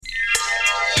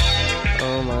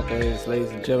Tacos,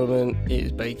 ladies and gentlemen. It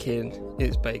is baking.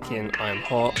 I am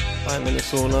hot. I am in a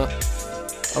sauna.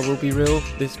 I will be real,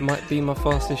 this might be my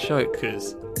fastest show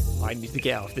because I need to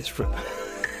get out of this room.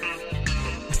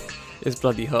 It's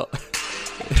bloody hot.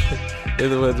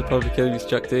 In the words of Public Enemy's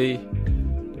Chuck D,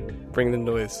 bring the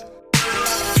noise.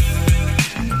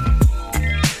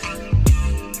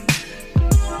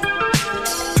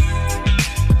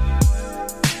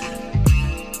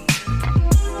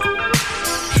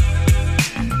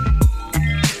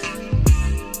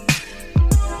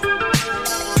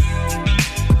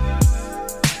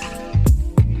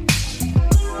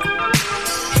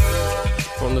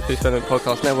 Fifth Element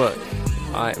Podcast Network.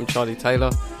 I am Charlie Taylor,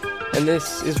 and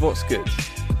this is What's Good.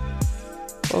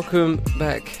 Welcome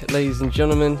back, ladies and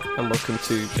gentlemen, and welcome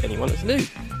to anyone that's new.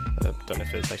 Don't know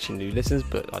if it's actually new listeners,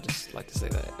 but I just like to say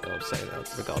that. I'll say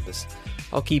that regardless.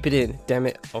 I'll keep it in. Damn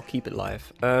it, I'll keep it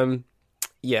live.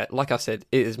 Yeah, like I said,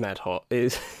 it is mad hot.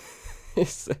 It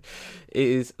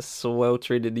is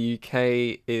sweltering in the UK.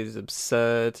 It is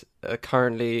absurd.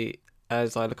 Currently,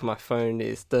 as I look at my phone,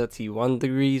 it's 31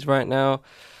 degrees right now.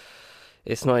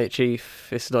 It's not it, Chief.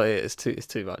 It's not it. It's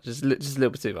too much. Just a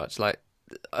little bit too much. Like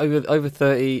over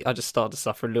 30, I just start to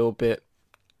suffer a little bit.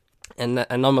 And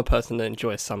I'm a person that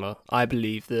enjoys summer. I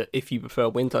believe that if you prefer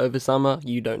winter over summer,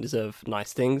 you don't deserve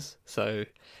nice things. So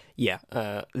yeah,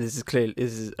 this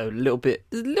is a little bit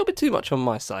too much on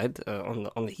my side,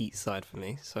 on the heat side for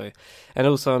me. So, and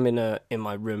also I'm in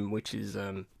my room, which is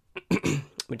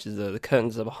the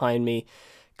curtains are behind me,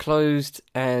 closed,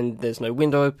 and there's no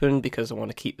window open because I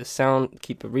want to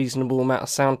keep a reasonable amount of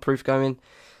soundproof going.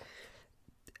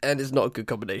 And it's not a good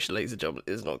combination, ladies and gentlemen.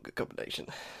 It's not a good combination.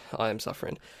 I am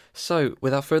suffering. So,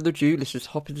 without further ado, let's just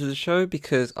hop into the show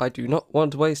because I do not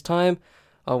want to waste time.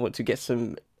 I want to get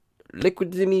some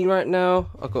liquids in me right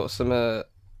now. I've got some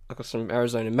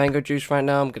Arizona mango juice right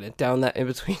now. I'm gonna down that in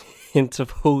between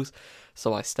intervals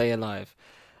so I stay alive.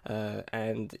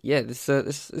 And yeah, this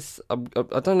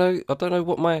I don't know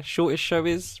what my shortest show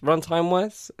is runtime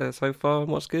wise so far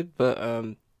and what's good, but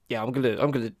yeah, I'm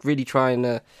gonna really try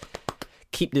and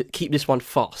keep this one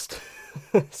fast.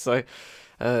 So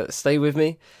stay with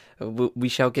me. We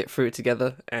shall get through it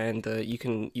together, and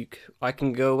I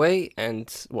can go away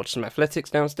and watch some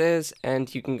athletics downstairs,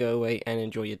 and you can go away and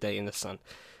enjoy your day in the sun,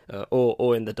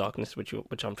 or in the darkness, which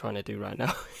I'm trying to do right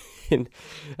now,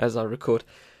 as I record.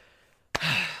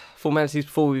 Formalities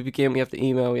before we begin: we have the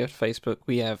email, we have Facebook,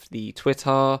 we have the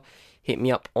Twitter. Hit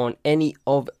me up on any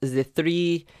of the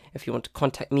three if you want to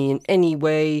contact me in any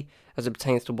way as it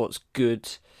pertains to what's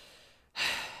good.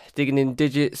 Digging in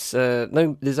digits.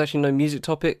 There's actually no music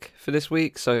topic for this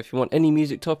week, so if you want any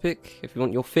music topic, if you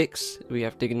want your fix, we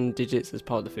have Digging in Digits as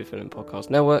part of the Fifth Element Podcast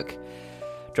Network.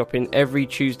 Drop in every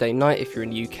Tuesday night if you're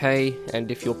in the UK,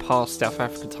 and if you're past South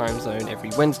Africa time zone, every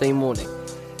Wednesday morning.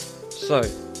 So,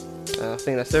 I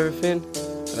think that's everything.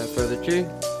 Without further ado,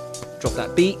 drop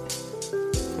that beat,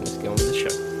 and let's get on with the show.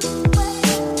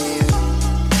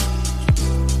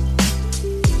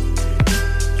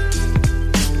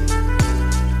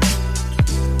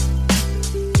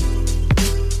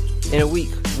 In a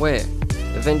week where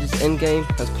Avengers Endgame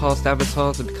has passed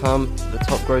Avatar to become the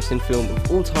top grossing film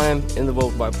of all time in the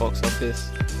worldwide box office,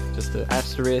 just an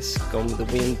asterisk, Gone with the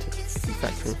Wind,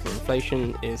 factoring for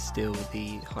inflation, is still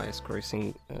the highest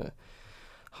grossing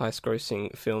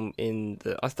film in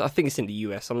the... I think it's in the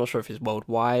US. I'm not sure if it's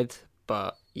worldwide,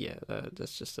 but yeah,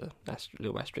 that's just a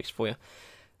little asterisk for you.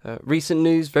 Recent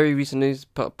news, very recent news,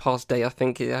 past day I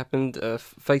think it happened.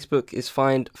 Facebook is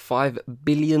fined $5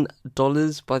 billion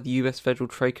by the US Federal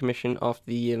Trade Commission after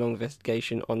the year-long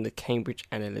investigation on the Cambridge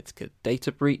Analytica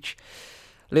data breach.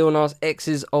 Lil Nas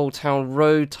X's Old Town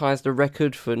Road ties the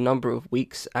record for a number of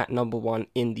weeks at number one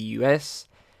in the US.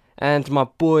 And my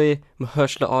boy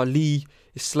Mahershala Ali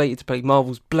is slated to play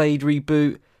Marvel's Blade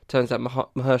reboot. Turns out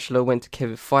Mahershala went to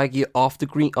Kevin Feige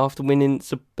after winning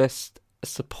Best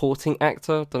Supporting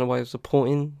Actor. Don't know why he was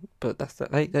supporting, but that's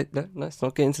that. Hey, let's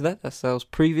not get into that. That's sales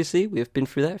previously. We have been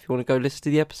through that. If you want to go listen to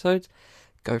the episodes,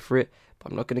 go for it.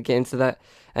 But I'm not going to get into that.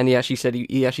 And he actually said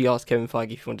he actually asked Kevin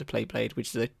Feige if he wanted to play Blade,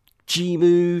 which is a G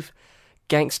move,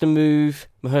 gangster move.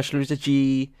 Mahershala is a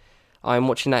G. I'm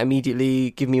watching that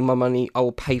immediately. Give me my money. I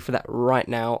will pay for that right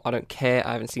now. I don't care.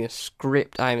 I haven't seen a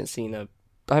script. I haven't seen a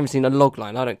log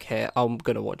line. I don't care. I'm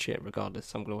gonna watch it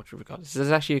regardless.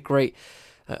 There's actually a great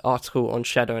article on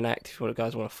Shadow and Act if you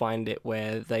guys want to find it,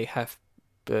 where they have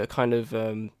kind of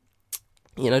done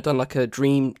like a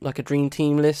dream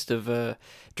team list of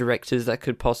directors that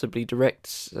could possibly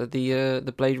direct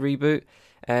the Blade reboot,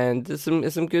 and there's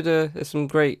some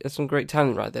great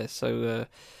talent right there. So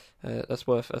that's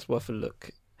worth a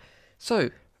look. So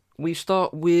we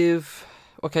start with...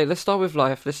 Okay, let's start with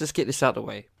life. Let's just get this out of the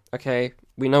way. Okay,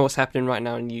 we know what's happening right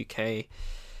now in the UK.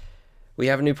 We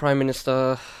have a new Prime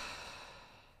Minister.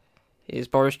 Here's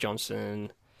Boris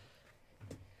Johnson.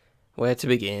 Where to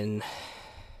begin?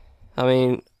 I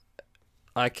mean,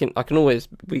 I can always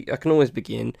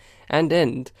begin and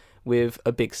end with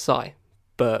a big sigh,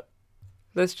 but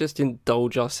let's just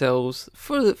indulge ourselves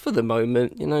for the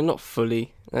moment. Not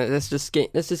fully. Let's just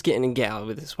get in and get out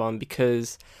with this one,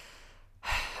 because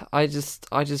I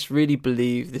just really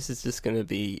believe this is just going to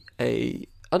be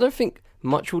I don't think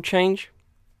much will change.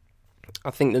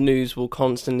 I think the news will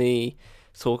constantly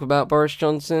talk about Boris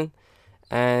Johnson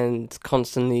and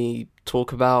constantly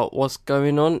talk about what's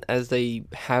going on, as they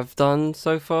have done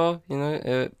so far,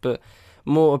 but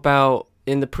more about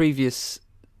in the previous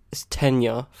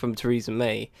tenure from Theresa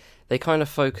May, they kind of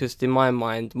focused, in my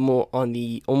mind, more on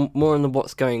the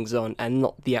what's going on and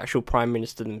not the actual Prime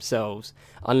Minister themselves,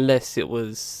 unless it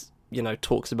was,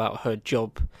 talks about her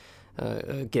job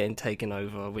getting taken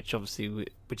over, which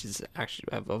is actually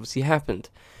obviously happened.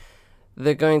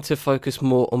 They're going to focus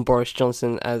more on Boris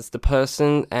Johnson as the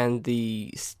person and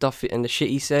the stuff and the shit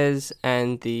he says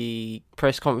and the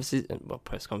press conferences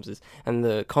and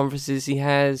the conferences he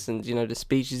has, and the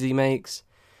speeches he makes,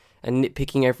 and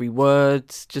nitpicking every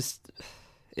word. Just,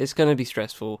 it's going to be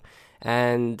stressful,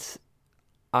 and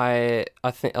I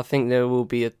think there will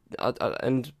be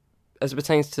and as it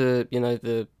pertains to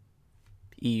the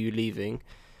EU leaving,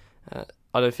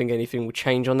 I don't think anything will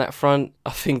change on that front. I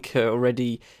think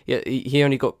already, he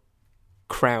only got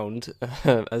crowned,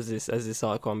 as this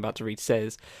article I'm about to read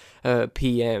says,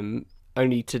 PM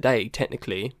only today,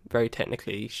 very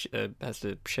technically, has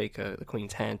to shake the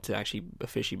Queen's hand to actually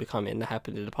officially become it, and that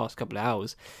happened in the past couple of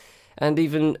hours. And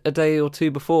even a day or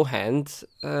two beforehand,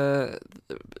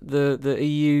 the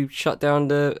EU shut down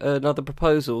another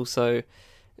proposal, so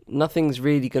nothing's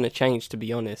really going to change, to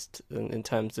be honest, in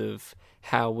terms of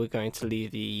how we're going to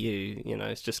leave the EU.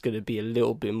 It's just going to be a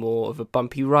little bit more of a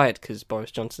bumpy ride, because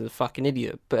Boris Johnson's a fucking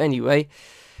idiot. But anyway,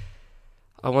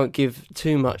 I won't give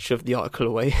too much of the article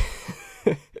away.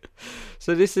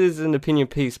 So this is an opinion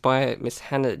piece by Miss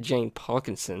Hannah Jane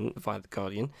Parkinson via The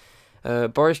Guardian.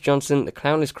 Boris Johnson, the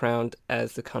clown is crowned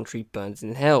as the country burns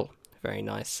in hell. Very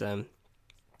nice,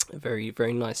 very,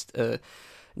 very nice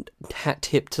hat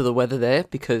tip to the weather there,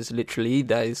 because literally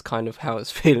that is kind of how it's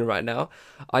feeling right now.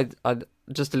 I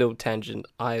just a little tangent.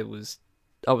 I was.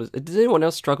 Did anyone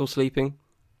else struggle sleeping?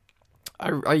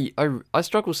 I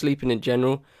struggle sleeping in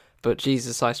general, but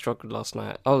Jesus, I struggled last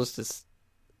night. I was just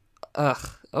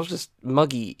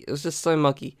muggy. It was just so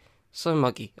muggy.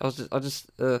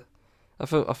 I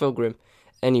felt grim.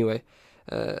 Anyway,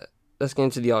 let's get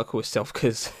into the article itself,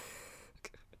 because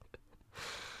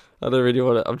I don't really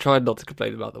want to. I'm trying not to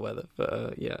complain about the weather,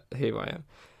 but yeah, here I am.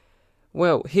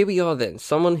 Well, here we are then.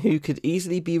 Someone who could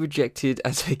easily be rejected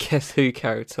as a Guess Who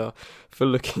character for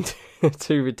looking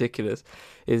too ridiculous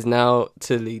is now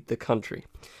to lead the country.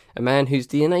 A man whose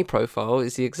DNA profile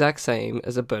is the exact same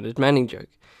as a Bernard Manning joke.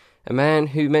 A man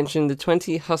who mentioned the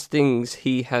 20 hustings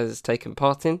he has taken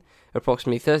part in,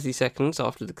 approximately 30 seconds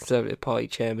after the Conservative Party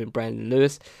chairman Brandon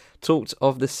Lewis talked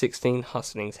of the 16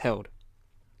 hustings held.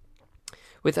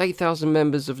 With 8,000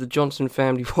 members of the Johnson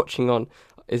family watching on,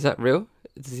 is that real?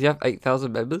 Does he have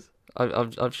 8,000 members?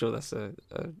 I'm sure that's a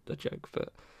joke, but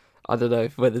I don't know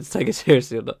whether to take it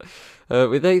seriously or not.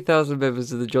 With 8,000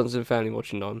 members of the Johnson family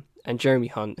watching on, and Jeremy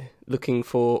Hunt looking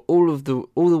for all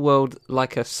the world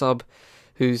like a sub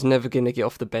who's never going to get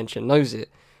off the bench and knows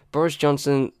it, Boris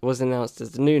Johnson was announced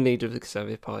as the new leader of the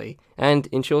Conservative Party and,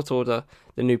 in short order,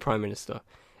 the new Prime Minister,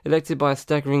 elected by a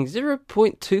staggering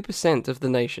 0.2% of the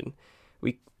nation.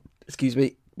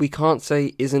 We can't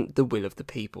say isn't the will of the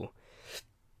people.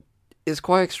 It's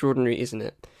quite extraordinary, isn't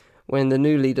it, when the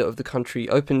new leader of the country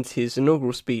opened his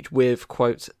inaugural speech with,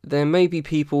 quote, "There may be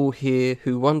people here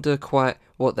who wonder quite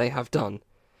what they have done."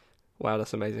 Wow,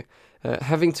 that's amazing.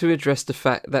 Having to address the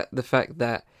fact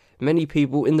that many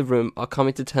people in the room are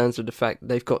coming to terms with the fact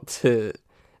they've got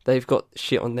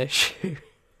shit on their shoe.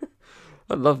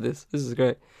 I love this. This is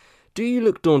great. "Do you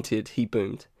look daunted?" he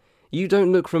boomed. "You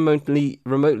don't look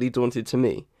remotely daunted to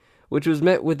me," which was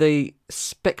met with a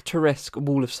spectresque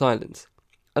wall of silence.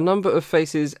 A number of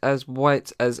faces as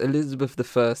white as Elizabeth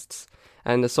I's,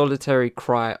 and a solitary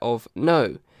cry of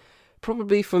 "no,"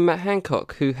 probably from Matt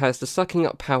Hancock, who has the sucking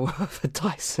up power of a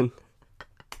Dyson.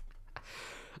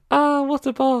 What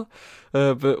a bar!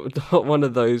 But not one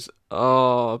of those.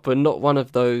 But not one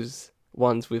of those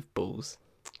ones with balls.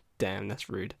 Damn, that's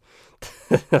rude.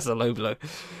 That's a low blow.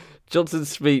 Johnson's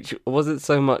speech wasn't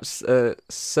so much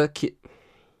circuitous.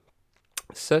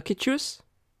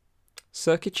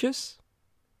 Circuitous?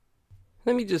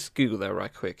 Let me just Google that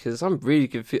right quick, because I'm really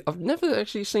confused. I've never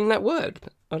actually seen that word.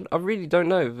 I really don't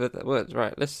know that word.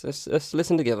 Right, let's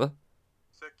listen together.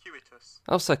 Circuitous.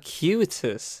 Oh,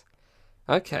 circuitous.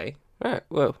 Okay. Right.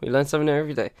 Well, we learn something new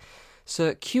every day.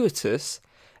 Circuitous,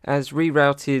 as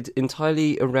rerouted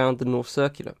entirely around the North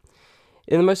Circular.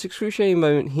 In the most excruciating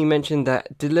moment, he mentioned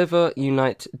that "Deliver,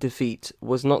 Unite, Defeat"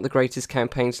 was not the greatest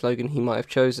campaign slogan he might have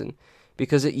chosen,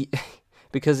 because it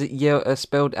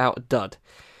spelled out "dud."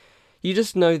 You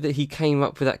just know that he came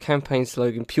up with that campaign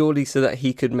slogan purely so that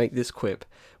he could make this quip,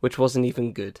 which wasn't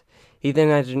even good. He then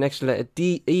added an extra letter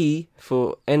D-E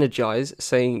for energize,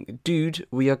 saying, "Dude,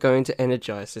 we are going to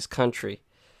energize this country.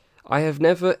 I have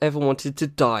never ever wanted to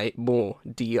die more,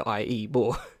 D-I-E,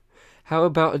 more." How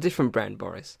about a different brand,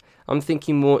 Boris? I'm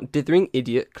thinking more dithering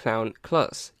idiot clown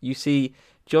klutz. You see,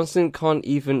 Johnson can't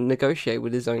even negotiate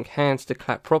with his own hands to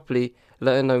clap properly,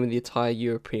 let alone with the entire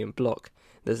European bloc.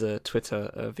 There's a Twitter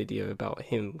video about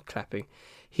him clapping.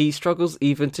 He struggles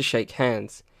even to shake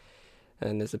hands.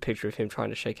 And there's a picture of him trying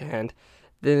to shake a hand.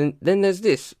 Then there's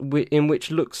this, in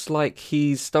which looks like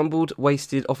he's stumbled,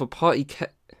 wasted off a party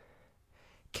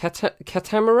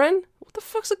catamaran? What the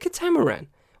fuck's a catamaran?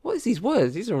 What is these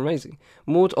words? These are amazing.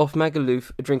 Moored off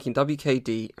Magaluf, drinking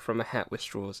WKD from a hat with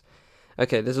straws.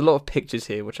 Okay, there's a lot of pictures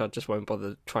here, which I just won't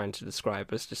bother trying to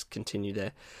describe. Let's just continue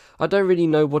there. I don't really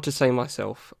know what to say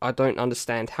myself. I don't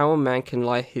understand how a man can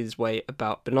lie his way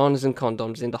about bananas and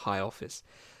condoms in the high office.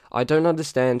 I don't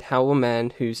understand how a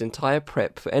man whose entire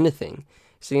prep for anything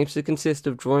seems to consist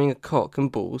of drawing a cock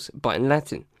and balls, but in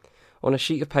Latin, on a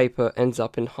sheet of paper ends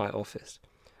up in high office.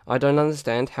 I don't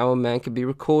understand how a man can be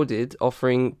recorded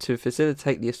offering to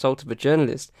facilitate the assault of a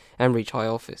journalist and reach high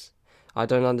office. I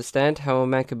don't understand how a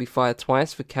man can be fired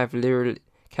twice for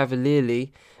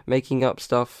cavalierly making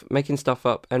stuff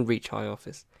up and reach high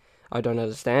office. I don't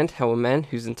understand how a man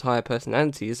whose entire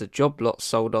personality is a job lot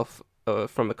sold off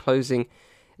from a closing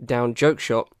down joke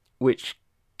shop, which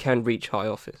can reach high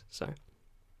office. So,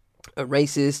 a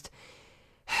racist,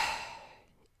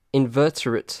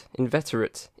 inveterate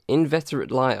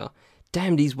liar.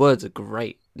 Damn, these words are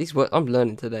great. These words I'm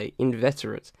learning today.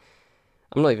 Inveterate.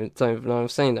 Don't even know I'm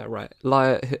saying that right.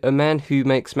 Liar, a man who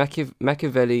makes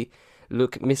Machiavelli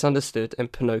look misunderstood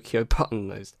and Pinocchio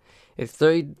button-nosed. It's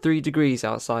 33 degrees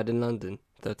outside in London,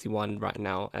 31 right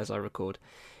now as I record.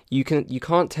 You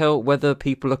can't tell whether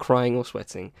people are crying or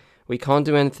sweating. We can't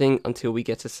do anything until we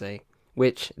get a say,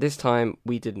 which this time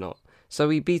we did not. So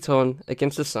we beat on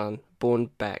against the sun, borne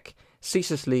back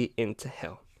ceaselessly into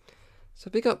hell. So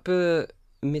big up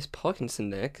Miss Parkinson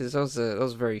there, because that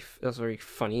was very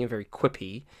funny and very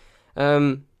quippy,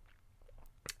 and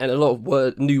a lot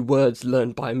of new words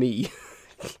learned by me.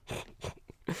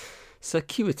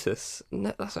 Circuitous,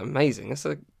 that's amazing. That's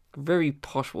a very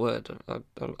posh word. I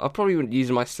probably wouldn't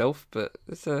use it myself, but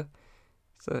it's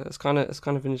kind of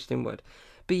an interesting word.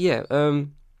 But yeah,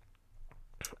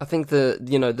 I think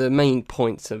the main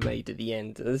points are made at the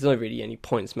end. There's not really any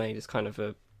points made. It's kind of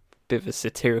a bit of a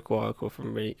satirical article for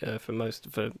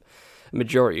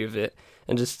majority of it,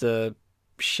 and just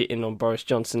shitting on Boris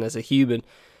Johnson as a human,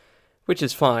 which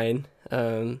is fine.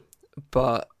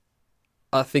 But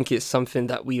I think it's something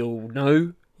that we all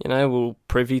know, we're all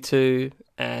privy to,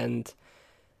 and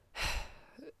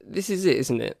this is it,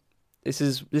 isn't it? This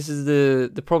is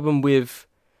the problem with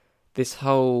this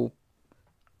whole,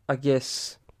 I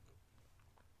guess,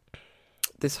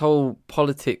 this whole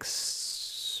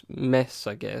politics mess,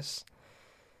 I guess.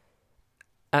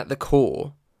 At the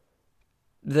core,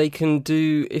 they can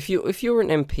do, if you're an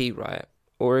MP, right,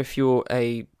 or if you're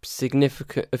a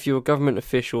government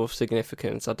official of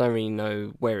significance, I don't really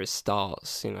know where it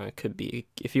starts. It could be,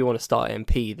 if you want to start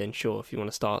MP, then sure. If you want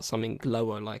to start something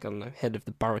lower, like, I don't know, head of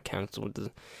the borough council,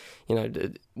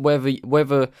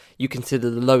 whether you consider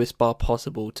the lowest bar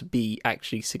possible to be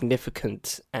actually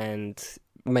significant and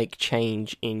make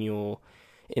change in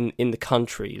the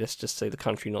country. Let's just say the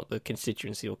country, not the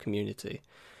constituency or community.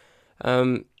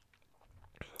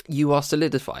 You are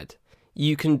solidified.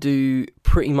 You can do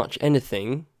pretty much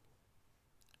anything,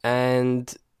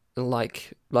 and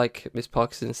like Miss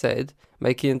Parkinson said,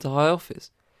 make it into high office.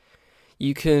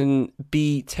 You can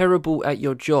be terrible at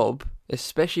your job,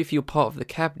 especially if you're part of the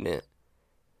cabinet,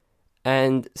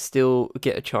 and still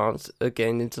get a chance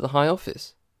again into the high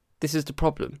office. This is the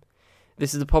problem.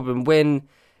 When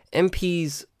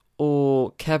MPs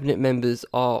or cabinet members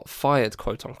are fired,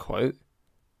 quote unquote,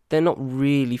 they're not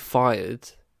really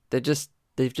fired. They've just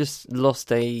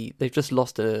lost a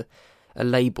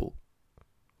label.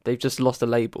 They've just lost a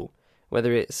label,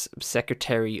 whether it's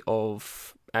Secretary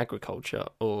of Agriculture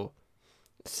or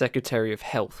Secretary of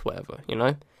Health, whatever,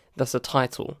 That's a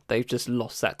title. They've just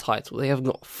lost that title. They have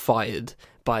not fired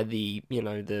by the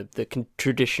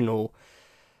traditional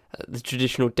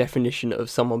definition of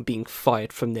someone being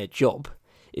fired from their job.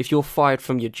 If you're fired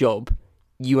from your job,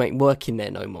 you ain't working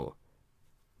there no more.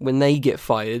 When they get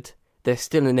fired, they're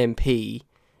still an MP.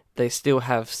 They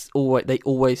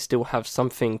always still have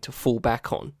something to fall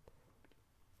back on.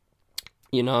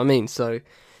 You know what I mean? So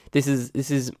this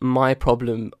is my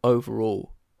problem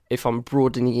overall. If I'm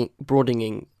broadening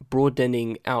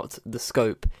out the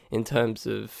scope in terms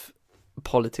of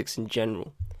politics in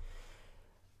general,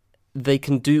 they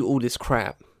can do all this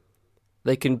crap.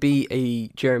 They can be a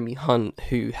Jeremy Hunt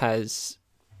who has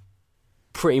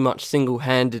pretty much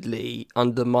single-handedly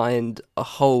undermined a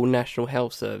whole National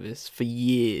Health Service for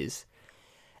years,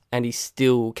 and he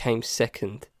still came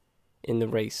second in the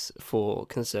race for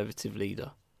Conservative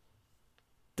leader.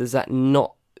 Does that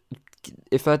not...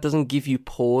 If that doesn't give you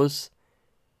pause,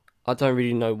 I don't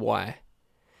really know why.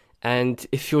 And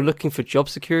if you're looking for job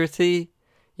security,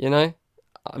 I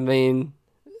mean,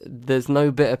 there's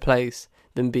no better place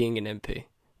than being an MP.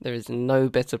 There is no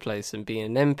better place than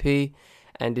being an MP,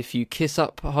 and if you kiss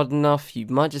up hard enough, you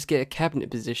might just get a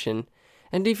cabinet position.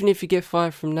 And even if you get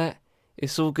fired from that,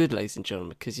 it's all good, ladies and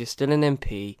gentlemen, because you're still an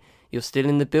MP, you're still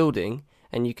in the building,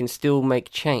 and you can still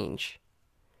make change.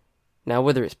 Now,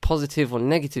 whether it's positive or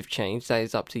negative change, that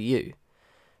is up to you.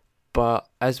 But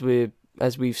as we've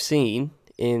seen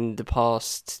in the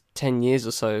past 10 years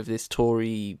or so of this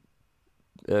Tory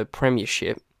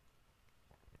premiership,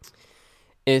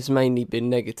 it's mainly been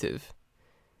negative.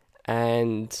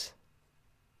 And,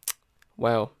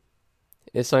 well,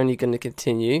 it's only going to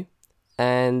continue.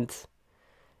 And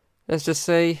let's just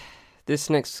say the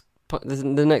next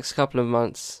couple of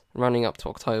months running up to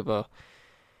October,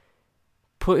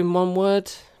 put in one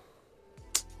word,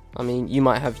 I mean, you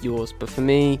might have yours, but for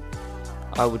me,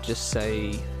 I would just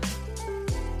say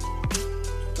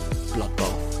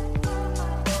bloodbath.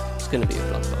 It's going to be a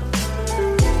bloodbath.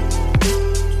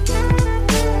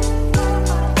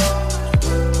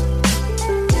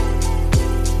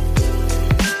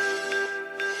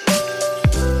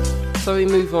 So we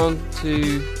move on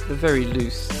to the very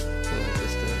loose,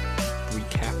 just a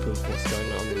recap of what's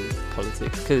going on in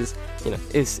politics, because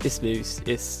it's news.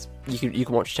 You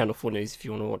can watch Channel 4 News if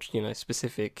you want to watch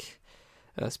specific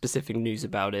news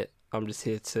about it. I'm just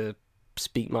here to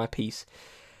speak my piece.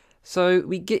 So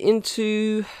let's get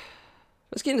into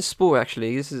sport.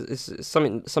 Actually, this is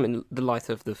something the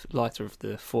lighter of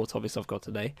the four topics I've got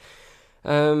today.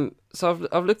 So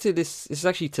I've looked at this. This is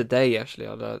actually today. Actually,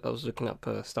 I was looking up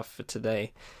stuff for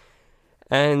today,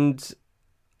 and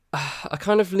I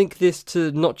kind of link this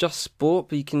to not just sport,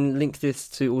 but you can link this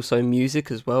to also music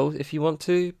as well if you want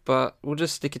to. But we'll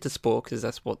just stick it to sport because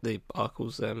that's what the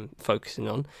article's focusing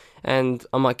on, and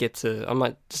I might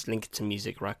just link it to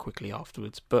music right quickly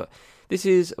afterwards. But this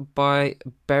is by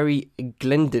Barry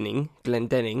Glendenning.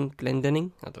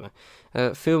 I don't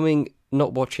know. Filming.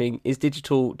 Not watching, is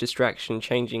digital distraction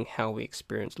changing how we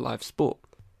experience live sport?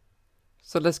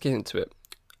 So let's get into it.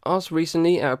 Asked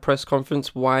recently at a press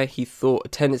conference why he thought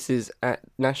attendances at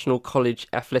National College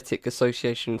Athletic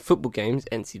Association football games,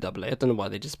 NCAA, I don't know why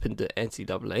they just pinned it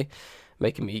NCAA,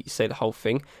 making me say the whole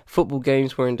thing, football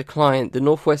games were in decline, the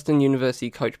Northwestern University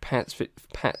coach Pat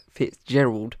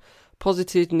Fitzgerald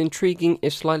posited an intriguing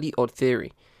if slightly odd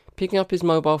theory. Picking up his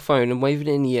mobile phone and waving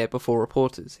it in the air before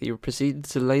reporters, he proceeded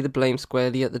to lay the blame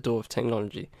squarely at the door of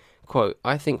technology. Quote,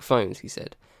 "I think phones," he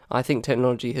said. "I think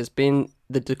technology has been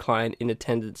the decline in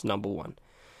attendance number one."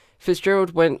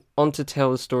 Fitzgerald went on to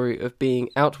tell the story of being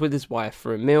out with his wife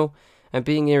for a meal and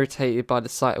being irritated by the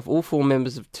sight of all four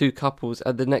members of two couples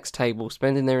at the next table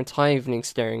spending their entire evening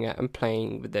staring at and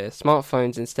playing with their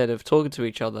smartphones instead of talking to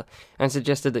each other, and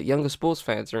suggested that younger sports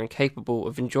fans are incapable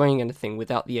of enjoying anything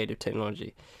without the aid of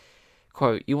technology.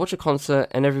 Quote, "You watch a concert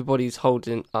and everybody's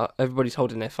holding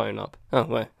their phone up." Oh,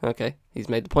 well, okay. He's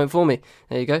made the point for me.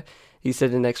 There you go. He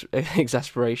said in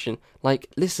exasperation. Like,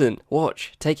 listen,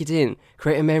 watch, take it in,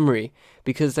 create a memory,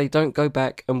 because they don't go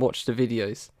back and watch the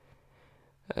videos.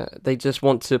 They just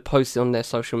want to post it on their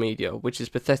social media, which is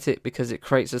pathetic because it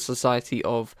creates a society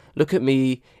of, look at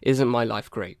me, isn't my life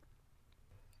great?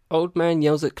 Old man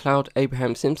yells at cloud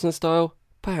Abraham Simpson style?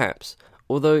 Perhaps.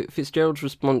 Although Fitzgerald's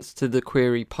response to the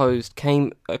query posed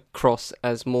came across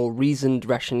as more reasoned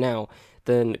rationale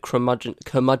than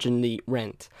curmudgeonly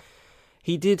rant.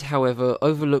 He did, however,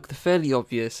 overlook the fairly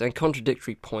obvious and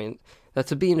contradictory point that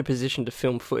to be in a position to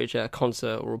film footage at a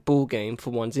concert or a ball game for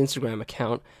one's Instagram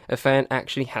account, a fan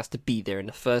actually has to be there in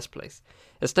the first place.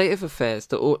 A state of affairs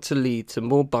that ought to lead to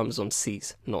more bums on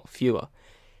seats, not fewer.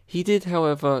 He did,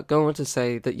 however, go on to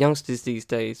say that youngsters these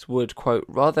days would, quote,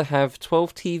 rather have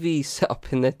 12 TVs set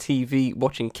up in their TV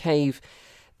watching cave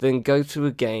than go to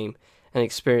a game and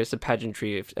experience the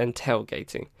pageantry and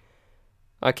tailgating.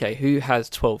 Okay, who has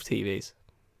 12 TVs?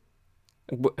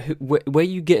 Where are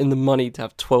you getting the money to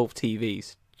have 12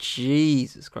 TVs?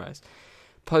 Jesus Christ.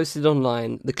 Posted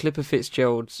online, the clip of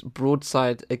Fitzgerald's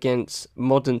broadside against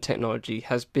modern technology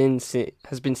has been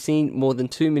seen more than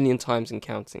 2 million times and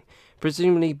counting,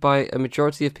 presumably by a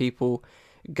majority of people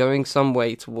going some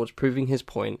way towards proving his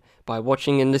point by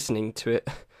watching and listening to it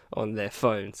on their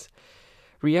phones.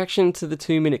 Reaction to the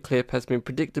 2-minute clip has been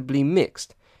predictably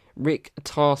mixed. Rick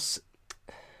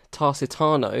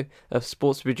Tarsitano, a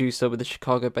sports producer with the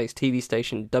Chicago-based TV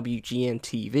station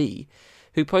WGN-TV,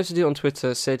 who posted it on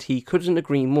Twitter, said he couldn't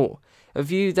agree more, a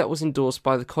view that was endorsed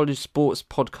by the college sports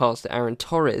podcaster Aaron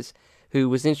Torres, who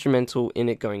was instrumental in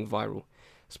it going viral.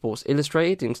 Sports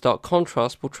Illustrated, in stark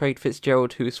contrast, portrayed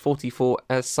Fitzgerald, who is 44,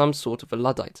 as some sort of a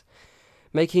Luddite,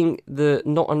 making the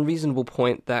not unreasonable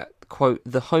point that, quote,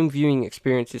 the home viewing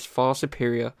experience is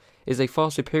a far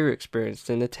superior experience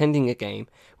than attending a game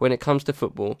when it comes to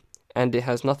football, and it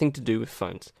has nothing to do with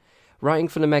phones. Writing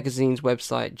for the magazine's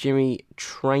website, Jimmy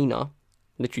Trainer,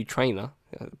 literally trainer,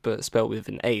 but spelled with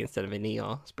an A instead of an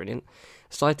ER, it's brilliant,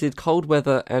 cited cold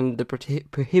weather and the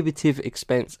prohibitive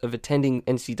expense of attending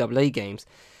NCAA games,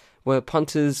 where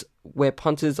punters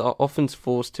are often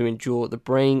forced to endure the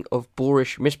braying of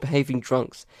boorish, misbehaving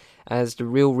drunks as the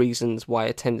real reasons why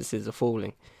attendances are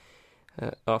falling.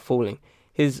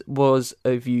 His was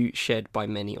a view shared by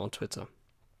many on Twitter.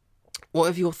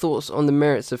 What are your thoughts on the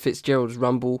merits of Fitzgerald's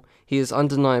rumble? He is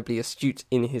undeniably astute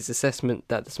in his assessment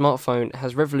that the smartphone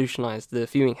has revolutionised the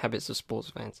viewing habits of sports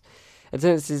fans.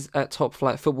 Attendances at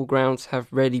top-flight football grounds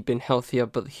have rarely been healthier,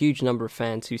 but the huge number of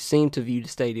fans who seem to view the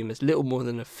stadium as little more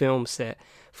than a film set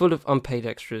full of unpaid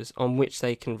extras on which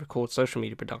they can record social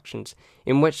media productions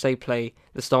in which they play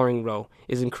the starring role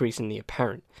is increasingly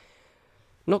apparent.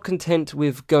 Not content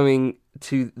with going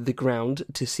to the ground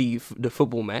to see the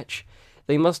football match,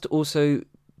 they must also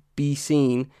be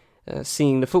seen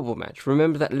seeing the football match.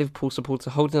 Remember that Liverpool supporter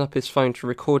holding up his phone to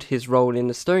record his role in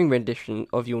the stirring rendition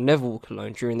of You'll Never Walk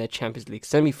Alone during their Champions League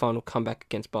semi-final comeback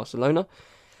against Barcelona?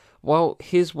 While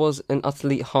his was an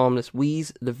utterly harmless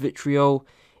wheeze, the vitriol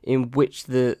in which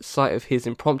the sight of his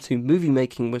impromptu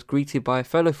movie-making was greeted by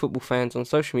fellow football fans on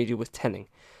social media was telling.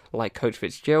 Like Coach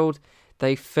Fitzgerald,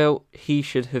 they felt he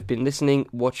should have been listening,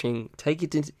 watching,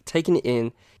 taking it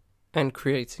in, and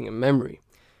creating a memory.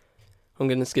 I'm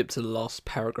going to skip to the last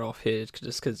paragraph here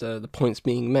just because the point's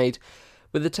being made.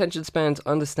 With attention spans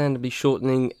understandably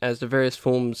shortening as the various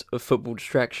forms of football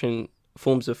distraction,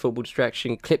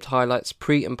 clipped highlights,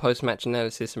 pre- and post-match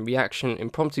analysis and reaction,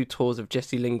 impromptu tours of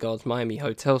Jesse Lingard's Miami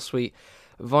hotel suite,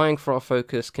 vying for our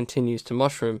focus continues to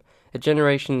mushroom. A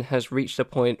generation has reached a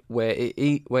point where it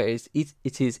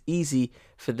is easy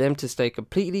for them to stay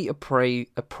completely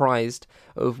apprised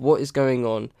of what is going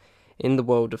on in the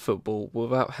world of football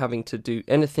without having to do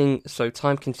anything so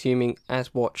time-consuming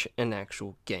as watch an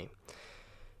actual game.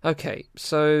 Okay,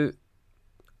 so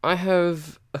I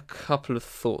have a couple of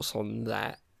thoughts on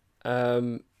that.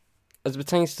 As it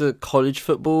pertains to college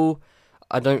football,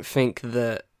 I don't think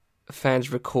that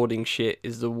fans recording shit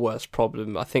is the worst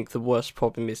problem. I think the worst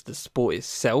problem is the sport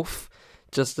itself,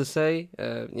 just to say.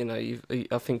 I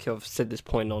think I've said this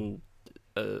point on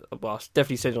I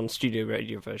definitely said on the studio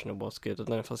radio version of What's Good. I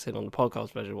don't know if I said on the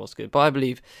podcast version of What's Good, but I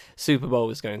believe Super Bowl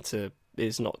is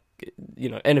not,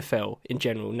 NFL in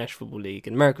general, National Football League,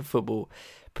 and American football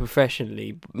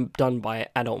professionally done by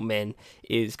adult men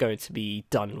is going to be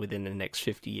done within the next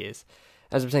 50 years.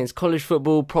 As it pertains to college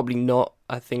football, probably not.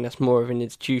 I think that's more of an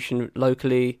institution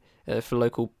locally for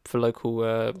local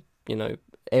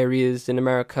areas in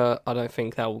America. I don't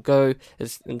think that will go.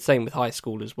 And same with high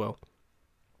school as well.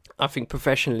 I think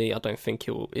professionally, I don't think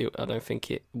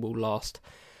it will last,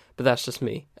 but that's just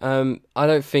me. I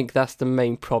don't think that's the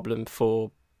main problem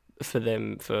for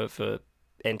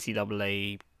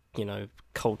NCAA,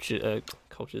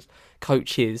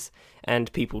 coaches,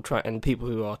 and people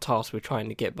who are tasked with trying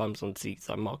to get bums on seats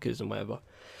like markers and whatever.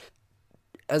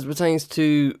 As it pertains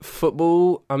to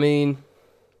football, I mean,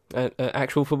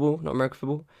 actual football, not American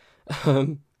football.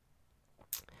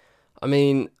 I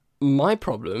mean, my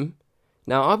problem.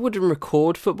 Now, I wouldn't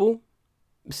record football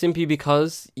simply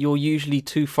because you're usually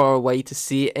too far away to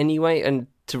see it anyway and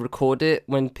to record it.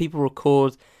 When people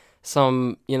record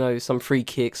some free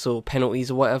kicks or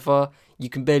penalties or whatever, you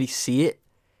can barely see it.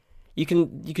 You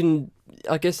can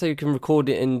I guess you can record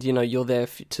it and, you're there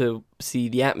to see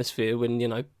the atmosphere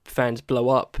when, fans blow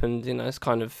up and, it's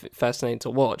kind of fascinating to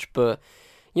watch. But,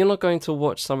 You're not going to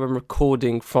watch someone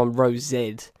recording from row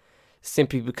Z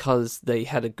simply because they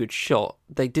had a good shot.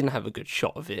 They didn't have a good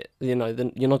shot of it.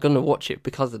 Then you're not going to watch it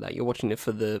because of that. You're watching it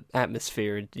for the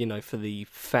atmosphere, for the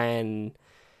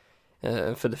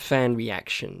fan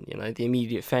reaction, the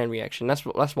immediate fan reaction.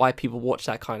 That's why people watch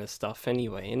that kind of stuff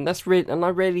anyway. And and I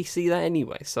rarely see that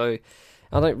anyway. So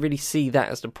I don't really see that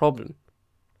as the problem.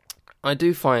 I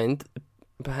do find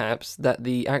perhaps that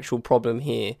the actual problem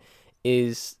here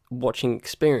is watching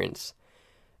experience.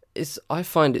 I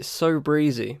find it so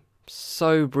breezy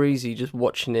just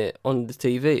watching it on the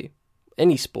TV.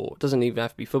 Any sport, doesn't even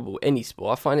have to be football, any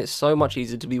sport. I find it so much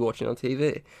easier to be watching on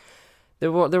TV.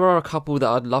 There are a couple that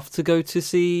I'd love to go to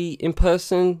see in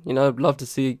person. I'd love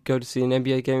to go to see an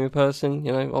NBA game in person,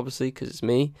 obviously, because it's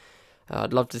me.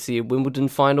 I'd love to see a Wimbledon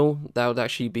final. That would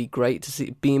actually be great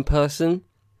to be in person.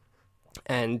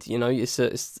 And,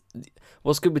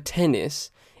 what's good with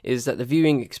tennis is that the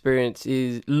viewing experience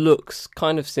looks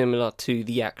kind of similar to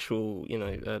the actual,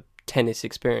 tennis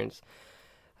experience.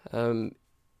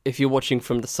 If you're watching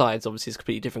from the sides, obviously it's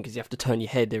completely different because you have to turn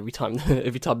your head every time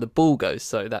the ball goes.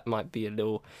 So that might be a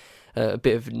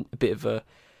bit of a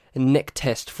neck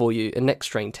test for you, a neck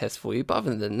strain test for you. But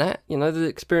other than that, the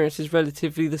experience is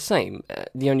relatively the same.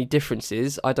 The only difference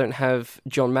is I don't have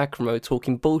John McEnroe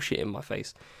talking bullshit in my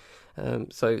face.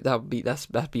 So that'd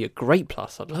be a great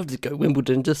plus. I'd love to go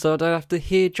Wimbledon just so I don't have to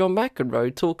hear John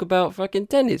McEnroe talk about fucking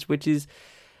tennis, which is,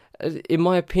 in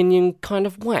my opinion, kind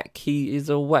of whack. He is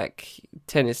a whack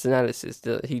tennis analysis.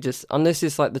 He just, unless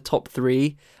it's like the top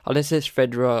three, unless it's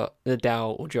Federer,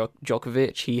 Nadal, or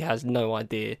Djokovic, he has no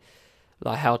idea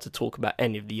like how to talk about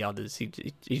any of the others. He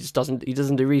just doesn't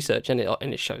do research, and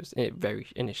it shows.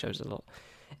 It shows a lot.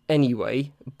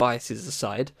 Anyway, biases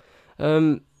aside,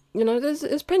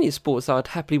 there's plenty of sports that I'd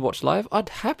happily watch live. I'd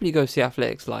happily go see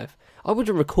athletics live. I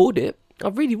wouldn't record it. I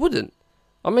really wouldn't.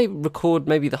 I may record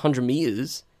maybe the 100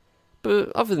 meters,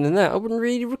 but other than that, I wouldn't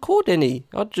really record any.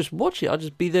 I'd just watch it. I'd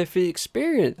just be there for the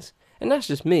experience. And that's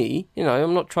just me.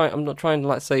 I'm not trying to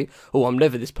like say, oh, I'm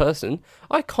never this person.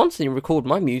 I constantly record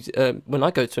my music. When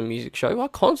I go to a music show, I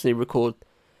constantly record.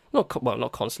 Not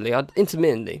constantly.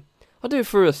 Intermittently. I do it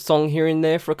for a song here and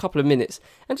there for a couple of minutes.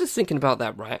 And just thinking about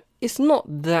that, right? It's not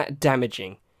that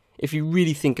damaging if you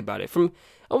really think about it.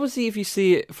 Obviously, if you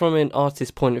see it from an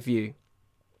artist's point of view,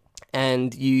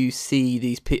 and you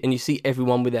see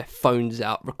everyone with their phones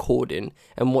out recording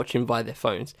and watching by their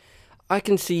phones, I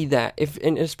can see that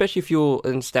especially if you're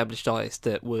an established artist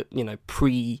that were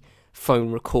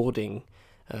pre-phone recording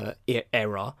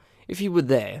era, if you were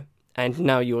there and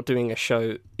now you're doing a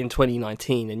show in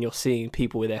 2019 and you're seeing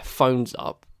people with their phones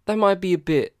up, that might be a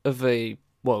bit of a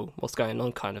whoa, what's going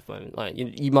on kind of moment. Like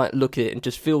you might look at it and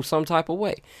just feel some type of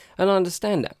way, and I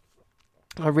understand that.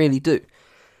 I really do.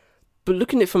 But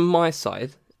looking at it from my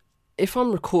side, if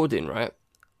I'm recording, right,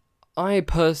 I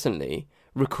personally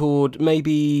record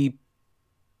maybe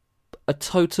a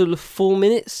total of 4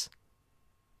 minutes,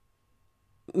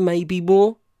 maybe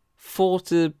more, 4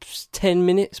 to 10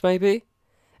 minutes maybe,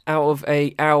 out of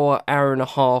a hour and a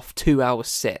half, 2 hour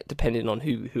set, depending on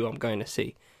who I'm going to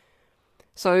see.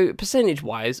 So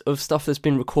percentage-wise of stuff that's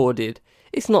been recorded,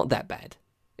 it's not that bad.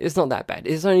 It's not that bad.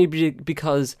 It's only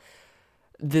because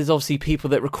there's obviously people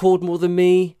that record more than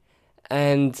me,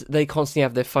 and they constantly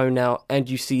have their phone out, and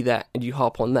you see that, and you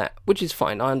harp on that, which is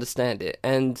fine. I understand it,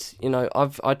 and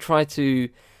I try to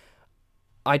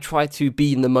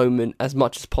be in the moment as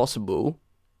much as possible,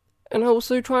 and I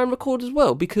also try and record as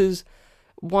well, because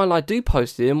while I do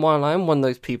post it, and while I am one of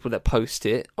those people that post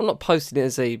it, I'm not posting it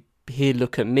as a here,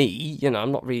 look at me.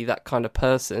 I'm not really that kind of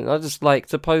person. I just like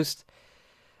to post.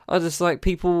 I just like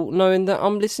people knowing that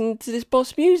I'm listening to this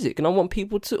boss music, and I want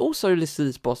people to also listen to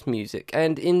this boss music,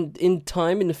 and in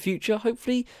time, in the future,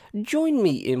 hopefully join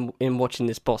me in watching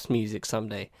this boss music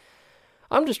someday.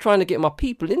 I'm just trying to get my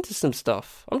people into some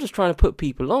stuff. I'm just trying to put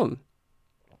people on,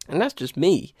 and that's just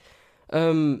me.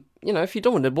 If you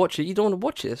don't want to watch it, you don't want to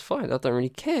watch it. It's fine. I don't really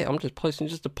care. I'm just posting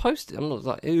just to post it. I'm not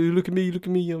like, oh, look at me.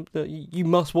 You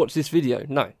must watch this video.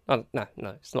 No.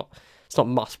 It's not. It's not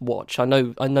must watch. I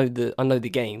know the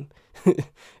game.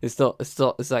 It's not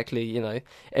exactly,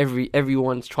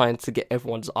 everyone's trying to get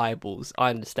everyone's eyeballs. I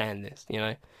understand this,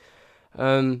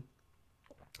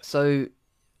 So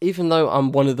even though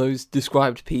I'm one of those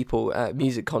described people at a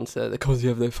music concert that constantly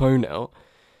have their phone out,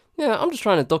 yeah, I'm just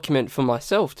trying to document for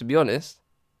myself, to be honest.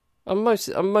 I'm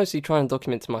mostly trying to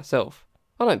document to myself.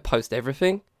 I don't post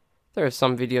everything. There are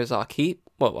some videos I keep.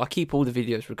 Well, I keep all the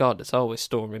videos regardless. I always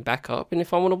store them in backup, and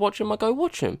if I want to watch them, I go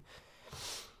watch them.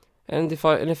 And if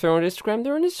they're on Instagram,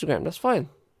 they're on Instagram. That's fine.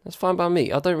 That's fine by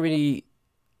me. I don't really.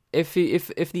 If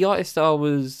the artist I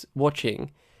was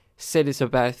watching said it's a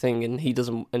bad thing and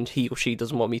he or she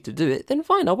doesn't want me to do it, then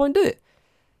fine, I won't do it.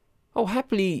 I'll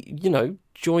happily,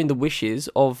 join the wishes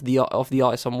of the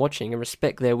artist I'm watching and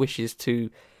respect their wishes to,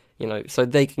 so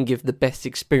they can give the best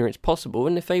experience possible.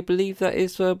 And if they believe that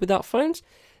is without phones,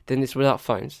 then it's without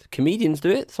phones. Comedians do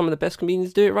it. Some of the best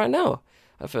comedians do it right now.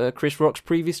 Of Chris Rock's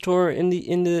previous tour in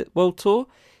the world tour,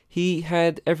 he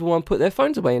had everyone put their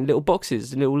phones away in little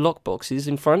boxes, little lock boxes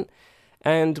in front,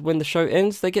 and when the show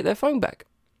ends, they get their phone back.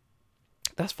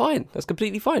 That's fine. That's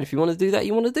completely fine. If you want to do that,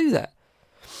 you want to do that.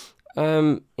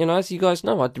 As you guys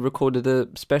know, I recorded a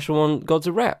special on Gods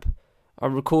of Rap. I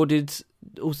recorded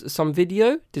some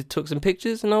video, took some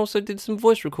pictures, and I also did some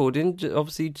voice recording,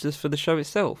 obviously just for the show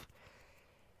itself.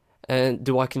 And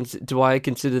do I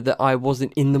consider that I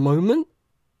wasn't in the moment?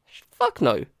 Fuck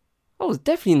no. I was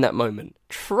definitely in that moment.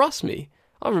 Trust me.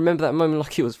 I remember that moment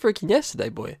like it was freaking yesterday,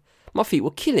 boy. My feet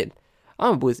were killing.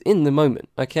 I was in the moment,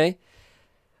 okay?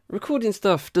 Recording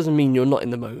stuff doesn't mean you're not in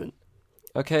the moment,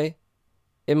 okay?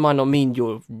 It might not mean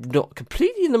you're not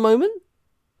completely in the moment,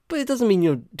 but it doesn't mean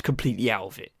you're completely out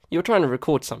of it. You're trying to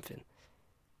record something.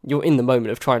 You're in the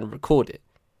moment of trying to record it.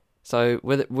 So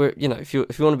whether if you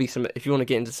want to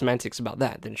get into semantics about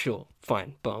that, then sure,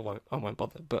 fine. But I won't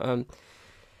bother. But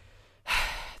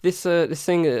this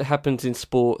thing that happens in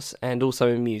sports and also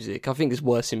in music, I think is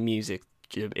worse in music,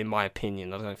 in my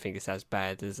opinion. I don't think it's as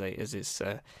bad as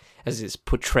it's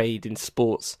portrayed in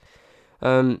sports.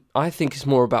 I think it's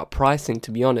more about pricing,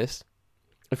 to be honest.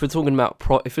 If we're talking about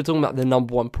the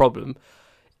number one problem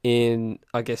in,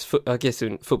 I guess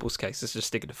in football's case, let's just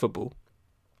stick it to football.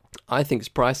 I think it's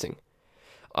pricing.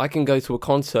 I can go to a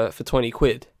concert for 20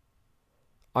 quid.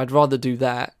 I'd rather do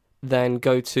that than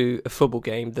go to a football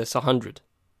game that's 100.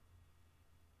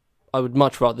 I'd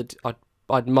much rather do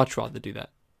that.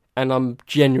 And I'm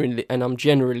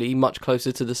generally much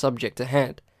closer to the subject at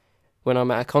hand when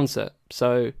I'm at a concert.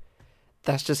 So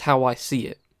that's just how I see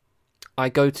it. I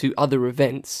go to other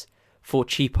events for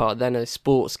cheaper than a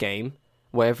sports game,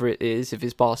 wherever it is, if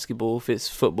it's basketball, if it's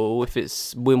football, if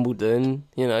it's Wimbledon,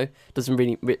 doesn't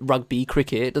really, rugby,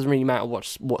 cricket, it doesn't really matter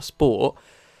what sport.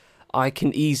 I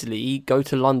can easily go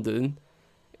to London,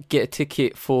 get a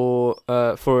ticket for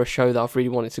a show that I've really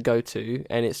wanted to go to,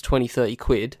 and it's 20-30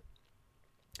 quid,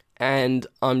 and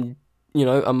I'm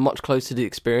much closer to the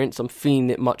experience, I'm feeling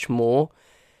it much more.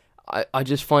 I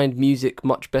just find music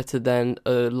much better than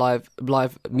live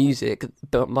music,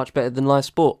 but much better than live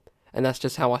sport, and that's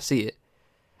just how I see it.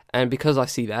 And because I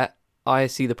see that, I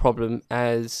see the problem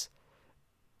as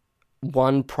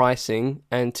 1, pricing,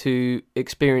 and 2,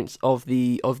 experience of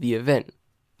the event.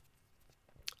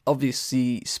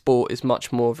 Obviously, sport is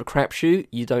much more of a crapshoot.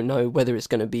 You don't know whether it's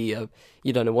going to be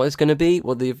you don't know what it's going to be,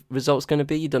 what the result's going to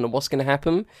be. You don't know what's going to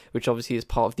happen, which obviously is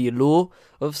part of the allure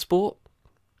of sport.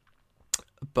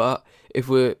 But if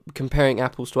we're comparing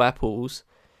apples to apples,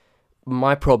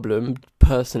 my problem,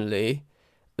 personally,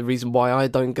 the reason why I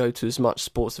don't go to as much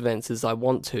sports events as I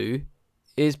want to,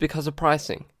 is because of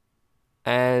pricing.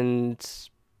 And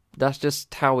that's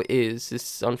just how it is.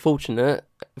 It's unfortunate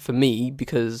for me,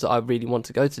 because I really want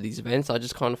to go to these events. I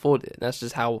just can't afford it. That's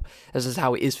just how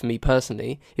it is for me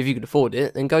personally. If you can afford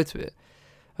it, then go to it.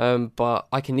 But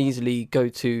I can easily go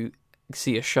to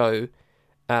see a show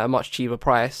at a much cheaper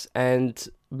price and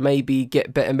maybe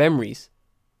get better memories,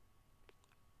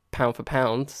 pound for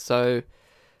pound. So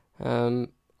I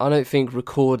don't think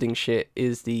recording shit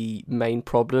is the main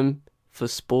problem for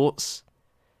sports.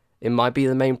 It might be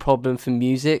the main problem for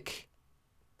music,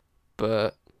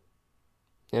 but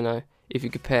if you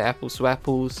compare apples to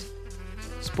apples,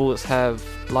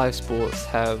 live sports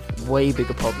have way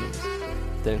bigger problems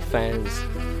than fans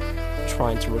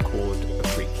trying to record a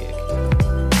free kick.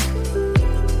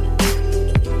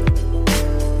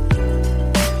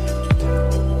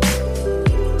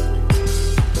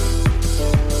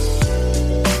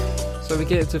 So we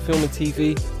get into film and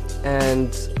TV,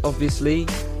 and obviously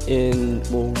in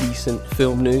more recent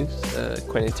film news,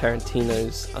 Quentin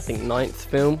Tarantino's, I think, 9th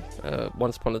film,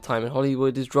 Once Upon a Time in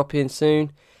Hollywood, is dropping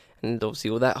soon, and obviously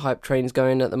all that hype train's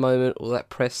going at the moment, all that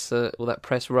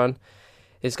press run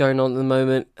is going on at the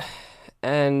moment,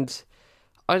 and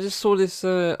I just saw this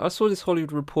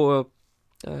Hollywood Reporter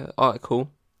article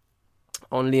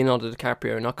on Leonardo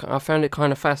DiCaprio, and I found it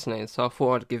kind of fascinating, so I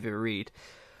thought I'd give it a read.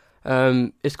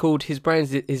 It's called His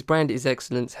Brand is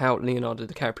Excellence, How Leonardo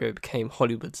DiCaprio Became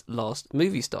Hollywood's Last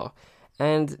Movie Star.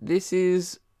 And this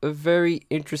is a very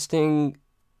interesting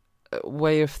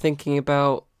way of thinking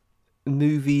about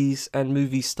movies and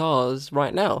movie stars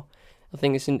right now. I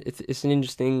think it's an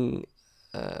interesting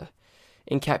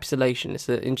encapsulation. It's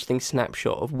an interesting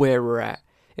snapshot of where we're at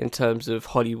in terms of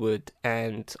Hollywood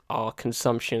and our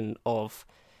consumption of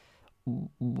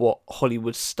what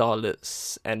Hollywood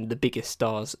starlets and the biggest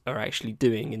stars are actually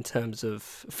doing in terms of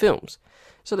films.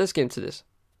 So let's get into this.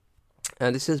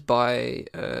 And this is by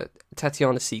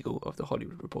Tatiana Siegel of The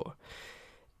Hollywood Reporter.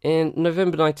 In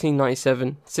November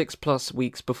 1997, 6+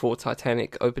 weeks before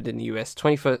Titanic opened in the US,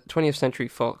 20th Century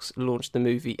Fox launched the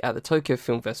movie at the Tokyo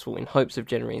Film Festival in hopes of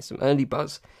generating some early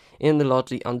buzz in the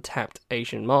largely untapped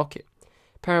Asian market.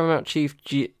 Paramount chief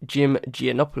Jim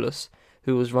Giannopoulos,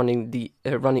 who was running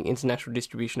international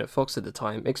distribution at Fox at the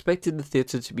time, expected the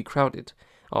theatre to be crowded.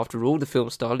 After all, the film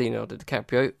star Leonardo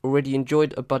DiCaprio already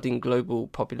enjoyed a budding global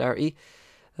popularity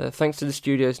thanks to the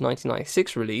studio's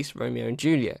 1996 release, Romeo and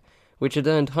Juliet, which had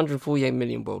earned $148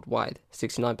 million worldwide,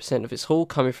 69% of its haul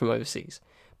coming from overseas.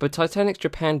 But Titanic's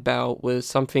Japan bow was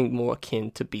something more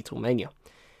akin to Beatlemania.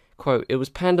 Quote, "It was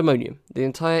pandemonium. The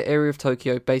entire area of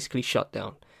Tokyo basically shut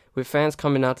down, with fans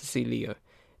coming out to see Leo."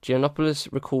 Giannopoulos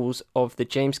recalls of the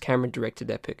James Cameron-directed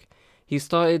epic. "He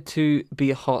started to be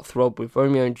a heartthrob with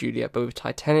Romeo and Juliet, but with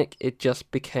Titanic, it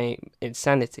just became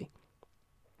insanity.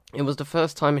 It was the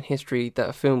first time in history that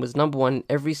a film was number one in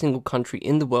every single country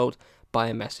in the world by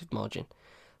a massive margin.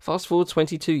 Fast forward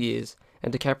 22 years,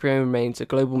 and DiCaprio remains a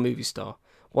global movie star,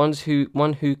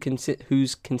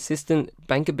 whose consistent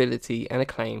bankability and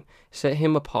acclaim set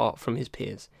him apart from his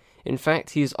peers. In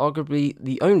fact, he is arguably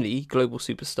the only global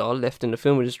superstar left in the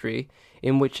film industry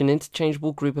in which an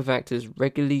interchangeable group of actors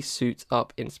regularly suit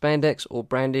up in spandex or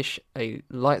brandish a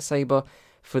lightsaber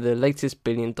for the latest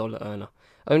billion-dollar earner,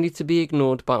 only to be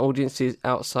ignored by audiences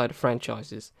outside of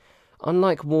franchises.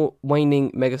 Unlike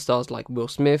waning megastars like Will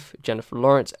Smith, Jennifer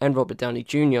Lawrence, and Robert Downey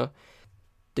Jr.,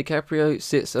 DiCaprio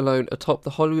sits alone atop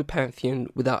the Hollywood pantheon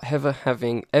without ever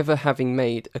having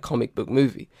made a comic book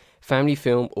movie, family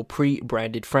film, or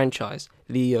pre-branded franchise.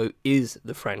 Leo is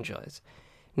the franchise.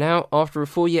 Now, after a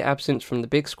 4-year absence from the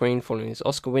big screen following his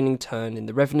Oscar-winning turn in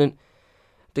The Revenant,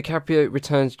 DiCaprio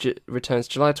returns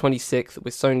July 26th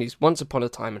with Sony's Once Upon a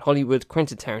Time in Hollywood,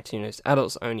 Quentin Tarantino's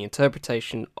adults-only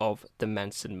interpretation of the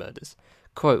Manson murders.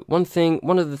 Quote, one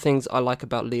of the things I like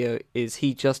about Leo is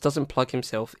he just doesn't plug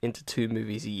himself into 2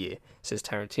 movies a year, says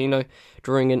Tarantino,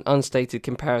 drawing an unstated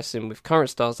comparison with current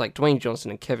stars like Dwayne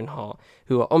Johnson and Kevin Hart,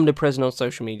 who are omnipresent on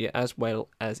social media as well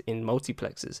as in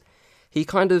multiplexes. He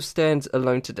kind of stands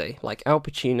alone today, like Al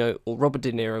Pacino or Robert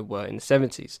De Niro were in the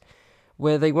 70s,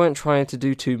 where they weren't trying to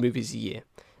do 2 movies a year.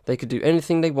 They could do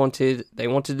anything they wanted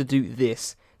to do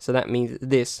this, so that means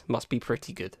this must be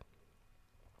pretty good.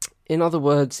 In other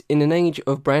words, in an age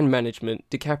of brand management,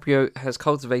 DiCaprio has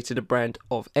cultivated a brand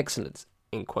of excellence,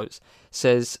 in quotes,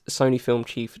 says Sony film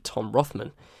chief Tom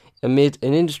Rothman, amid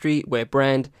an industry where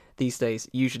brand these days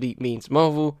usually means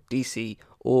Marvel, DC,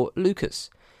 or Lucas.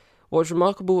 What's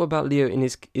remarkable about Leo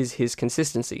is his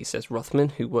consistency, says Rothman,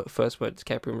 who first worked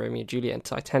DiCaprio in Romeo and Juliet and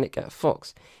Titanic at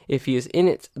Fox. If he is in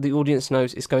it, the audience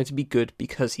knows it's going to be good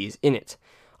because he is in it.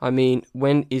 I mean,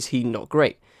 when is he not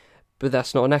great? But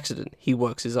that's not an accident. He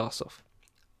works his ass off.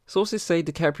 Sources say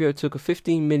DiCaprio took a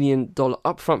 $15 million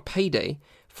upfront payday,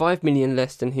 $5 million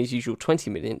less than his usual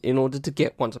 $20 million, in order to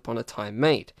get Once Upon a Time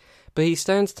made. But he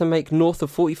stands to make north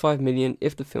of $45 million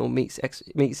if the film meets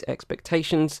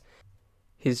expectations.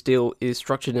 His deal is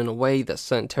structured in a way that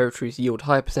certain territories yield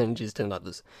higher percentages than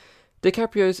others.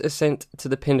 DiCaprio's ascent to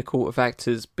the pinnacle of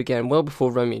actors began well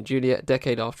before Romeo and Juliet, a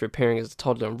decade after appearing as a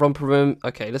toddler in Romper Room.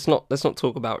 Okay, let's not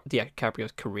talk about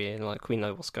DiCaprio's career. Like, we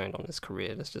know what's going on in his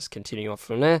career. Let's just continue on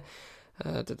from there.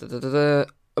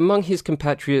 Among his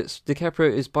compatriots,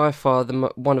 DiCaprio is by far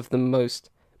the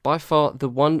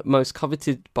one most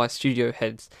coveted by studio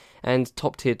heads and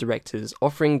top-tier directors,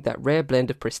 offering that rare blend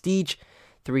of prestige.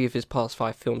 3 of his past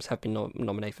 5 films have been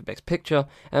nominated for Best Picture,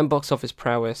 and box office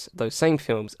prowess. Those same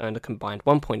films earned a combined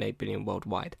 $1.8 billion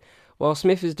worldwide. While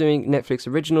Smith is doing Netflix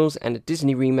originals and a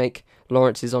Disney remake,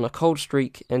 Lawrence is on a cold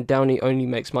streak, and Downey only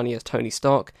makes money as Tony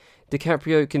Stark,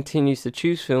 DiCaprio continues to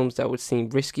choose films that would seem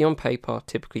risky on paper,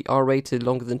 typically R-rated,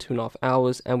 longer than 2.5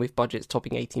 hours, and with budgets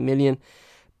topping $80 million,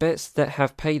 bets that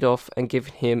have paid off and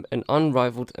given him an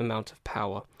unrivaled amount of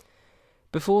power.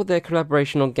 Before their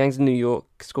collaboration on Gangs of New York,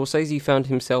 Scorsese found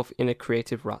himself in a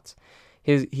creative rut.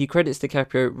 He credits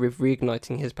DiCaprio with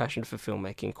reigniting his passion for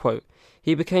filmmaking. Quote,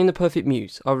 he became the perfect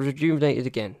muse. I was rejuvenated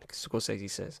again, Scorsese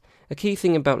says. A key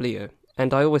thing about Leo,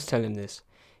 and I always tell him this,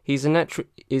 he's a natural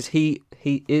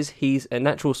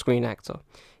screen actor.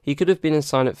 He could have been in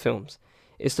silent films.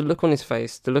 It's the look on his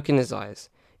face, the look in his eyes.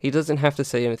 He doesn't have to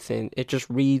say anything, it just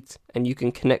reads and you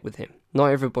can connect with him.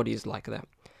 Not everybody is like that.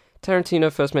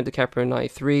 Tarantino first met DiCaprio in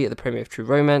 1993 at the premiere of True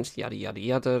Romance, yada yada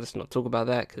yada. Let's not talk about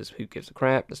that because who gives a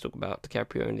crap. Let's talk about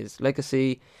DiCaprio and his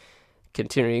legacy.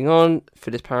 Continuing on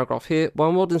for this paragraph here,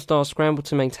 while modern stars scramble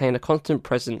to maintain a constant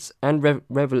presence and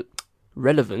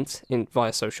relevance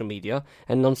via social media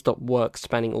and non-stop work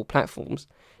spanning all platforms,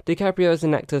 DiCaprio as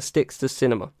an actor sticks to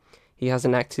cinema. He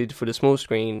hasn't acted for the small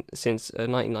screen since a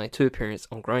 1992 appearance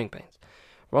on Growing Pains.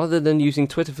 Rather than using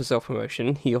Twitter for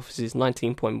self-promotion, he offers his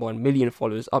 19.1 million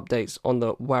followers updates on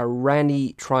the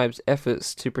Waorani tribe's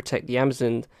efforts to protect the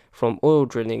Amazon from oil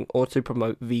drilling or to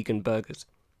promote vegan burgers.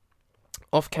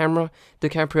 Off-camera,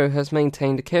 DiCaprio has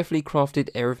maintained a carefully crafted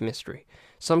air of mystery.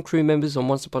 Some crew members on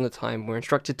Once Upon a Time were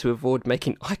instructed to avoid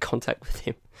making eye contact with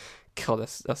him. God,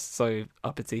 that's so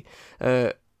uppity.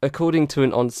 According to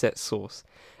an on-set source.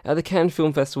 At the Cannes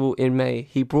Film Festival in May,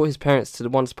 he brought his parents to the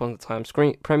Once Upon a Time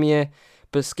screen premiere,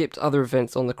 but skipped other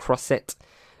events on the Croisette,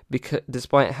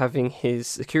 despite having his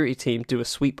security team do a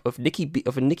sweep of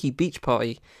a Nikki Beach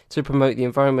party to promote the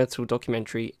environmental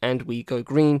documentary And We Go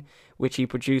Green, which he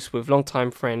produced with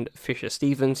longtime friend Fisher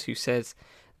Stevens, who says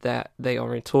that they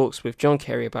are in talks with John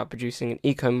Kerry about producing an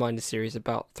eco-minded series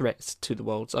about threats to the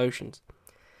world's oceans.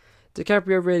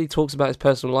 DiCaprio rarely talks about his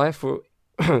personal life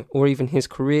or even his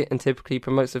career, and typically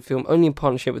promotes the film only in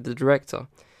partnership with the director.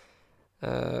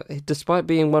 Despite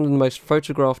being one of the most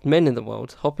photographed men in the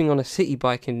world, hopping on a city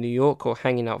bike in New York or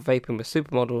hanging out vaping with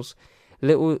supermodels,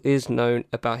 little is known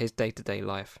about his day-to-day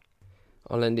life.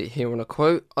 I'll end it here on a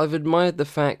quote. I've admired the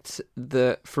fact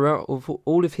that throughout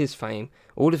all of his fame,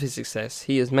 all of his success,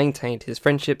 he has maintained his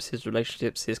friendships, his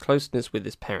relationships, his closeness with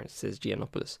his parents, says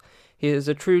Giannopoulos. He is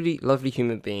a truly lovely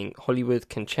human being. Hollywood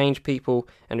can change people,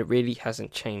 and it really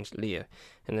hasn't changed Leo.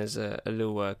 And there's a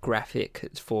little graphic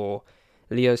for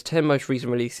Leo's 10 most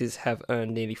recent releases have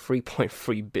earned nearly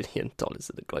 $3.3 billion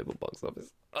at the global box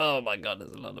office. Oh my god,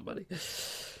 that's a lot of money.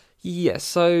 Yeah,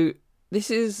 so this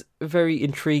is very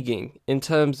intriguing in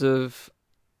terms of,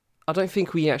 I don't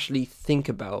think we actually think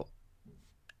about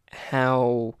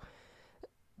how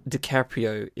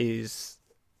DiCaprio is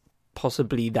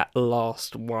possibly that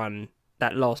last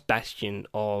bastion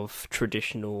of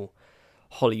traditional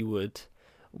Hollywood,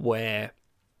 where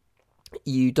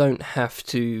you don't have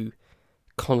to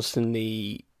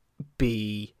constantly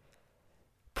be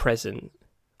present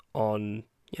on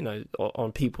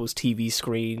people's TV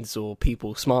screens or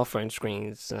people's smartphone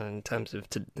screens, in terms of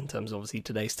obviously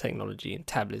today's technology and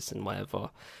tablets and whatever.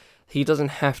 He doesn't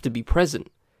have to be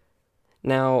present.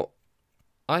 Now,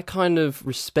 I kind of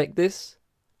respect this.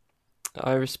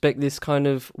 I respect this kind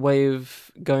of way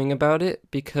of going about it,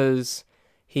 because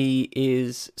he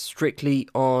is strictly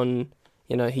on,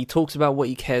 he talks about what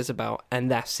he cares about, and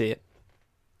that's it.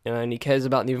 And he cares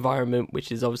about the environment,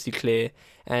 which is obviously clear,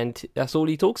 and that's all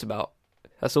he talks about.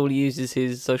 That's all he uses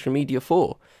his social media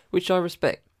for, which I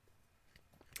respect.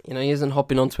 He isn't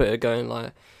hopping on Twitter going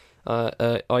like,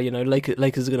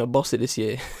 Lakers are gonna boss it this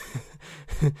year.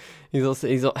 he's not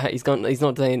saying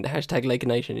hashtag Laker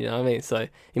Nation. You know what I mean? So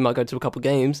he might go to a couple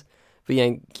games, but he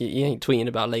ain't tweeting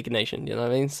about Laker Nation. You know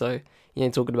what I mean? So he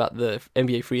ain't talking about the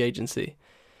NBA free agency.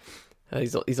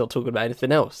 He's not talking about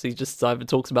anything else. He just either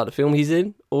talks about the film he's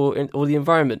in or the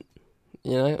environment,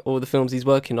 or the films he's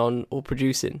working on or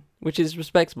producing, which is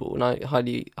respectable, and I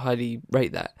highly, highly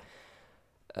rate that.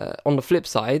 On the flip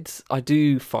side, I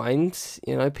do find,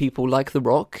 people like The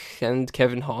Rock and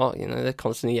Kevin Hart, they're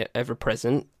constantly ever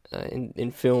present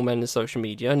in film and in social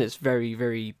media, and it's very,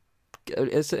 very,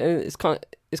 it's kind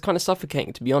of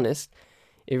suffocating, to be honest.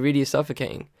 It really is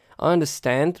suffocating. I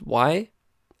understand why.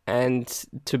 And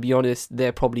to be honest,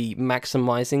 they're probably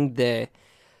maximizing their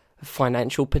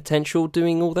financial potential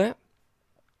doing all that,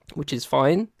 which is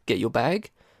fine. Get your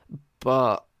bag.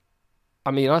 But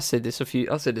I mean, I said this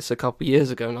a couple of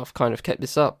years ago, and I've kind of kept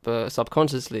this up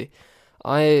subconsciously.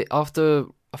 After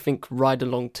I think Ride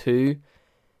Along 2,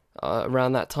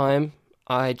 around that time,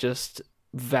 I just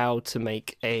vowed to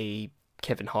make a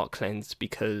Kevin Hart cleanse,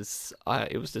 because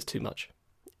it was just too much.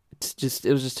 It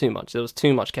was just too much. There was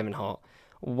too much Kevin Hart.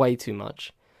 Way too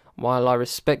much. While I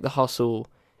respect the hustle,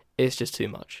 it's just too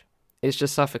much. It's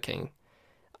just suffocating.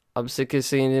 I'm sick of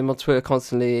seeing him on Twitter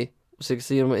constantly. I'm sick of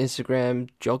seeing him on Instagram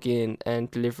jogging and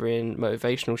delivering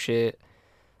motivational shit.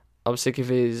 I'm sick of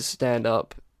his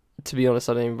stand-up. To be honest,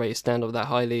 I don't even rate his stand-up that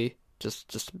highly,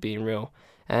 just being real.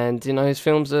 And, his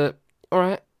films are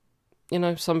alright.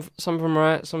 Some of them are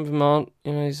alright, some of them aren't.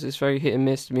 It's very hit and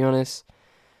miss, to be honest.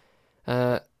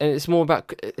 And it's more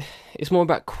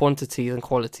about quantity than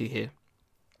quality here.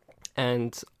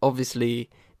 And obviously,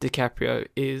 DiCaprio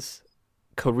is,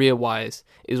 career-wise,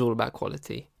 is all about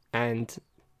quality. And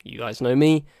you guys know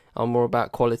me, I'm more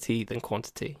about quality than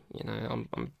quantity. I'm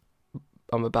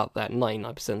about that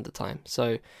 99% of the time.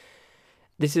 So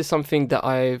this is something that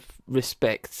I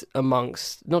respect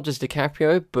amongst not just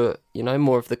DiCaprio, but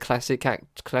more of the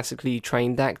classically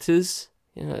trained actors.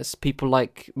 It's people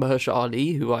like Mahershala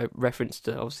Ali, who I referenced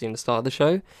obviously in the start of the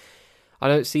show. I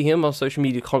don't see him on social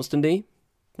media constantly.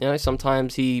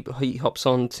 Sometimes he hops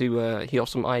on IG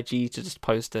to just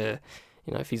post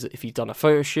if he's done a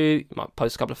photo shoot, he might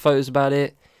post a couple of photos about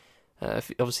it.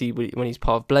 Obviously, when he's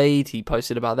part of Blade, he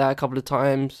posted about that a couple of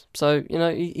times. So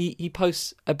he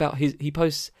posts about he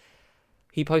posts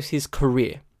his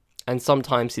career, and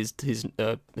sometimes his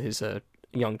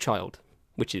young child,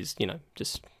 which is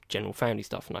just general family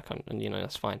stuff, and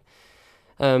that's fine.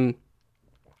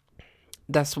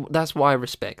 That's why I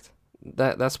respect.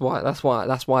 That's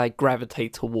why I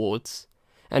gravitate towards,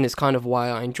 and it's kind of why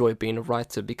I enjoy being a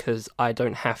writer, because I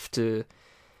don't have to.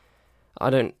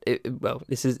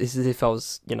 This is as if I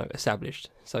was, established.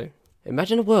 So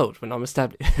imagine a world when I'm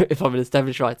established, if I'm an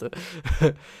established writer.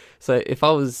 So if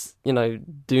I was,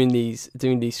 doing these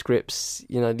scripts,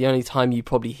 the only time you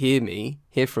probably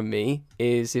hear from me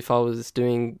is if I was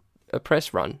doing a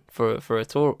press run for a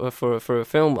tour, for a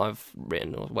film I've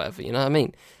written or whatever. You know what I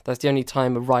mean? That's the only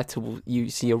time you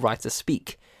see a writer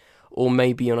speak. Or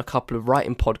maybe on a couple of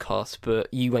writing podcasts,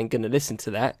 but you ain't going to listen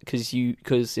to that because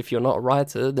if you're not a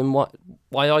writer, then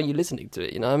why are you listening to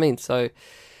it? You know what I mean? So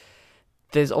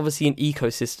there's obviously an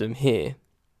ecosystem here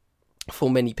for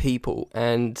many people,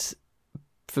 and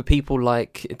for people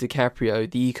like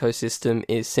DiCaprio, the ecosystem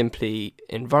is simply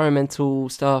environmental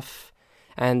stuff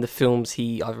and the films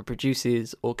he either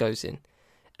produces or goes in,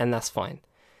 and that's fine.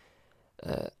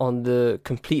 On the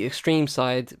complete extreme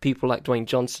side, people like Dwayne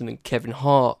Johnson and Kevin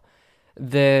Hart,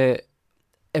 they're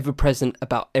ever present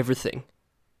about everything.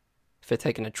 If they're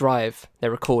taking a drive,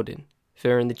 they're recording. If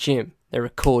they're in the gym, they're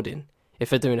recording. If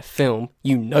they're doing a film,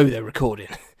 they're recording.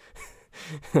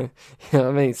 You know what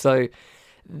I mean? So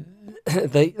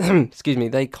they,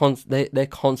 they're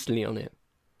constantly on it.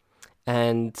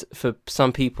 And for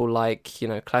some people, like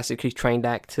classically trained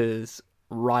actors,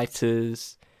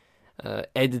 writers,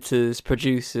 editors,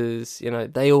 producers,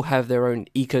 they all have their own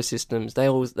ecosystems.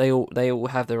 They all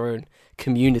have their own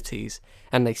communities,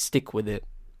 and they stick with it.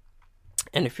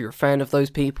 And if you're a fan of those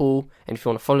people, and if you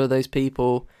want to follow those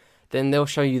people, then they'll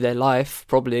show you their life.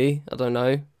 Probably, I don't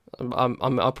know.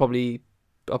 I'll probably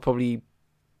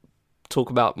talk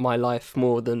about my life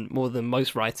more than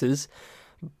most writers,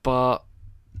 but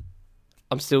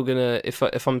I'm still gonna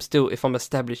if I'm still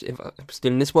established, if I'm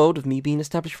still in this world of me being an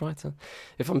established writer,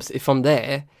 if I'm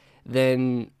there,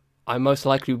 then I most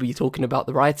likely will be talking about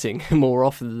the writing more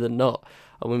often than not.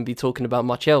 I wouldn't be talking about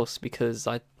much else because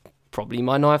I probably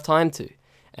might not have time to.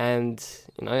 And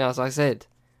as I said,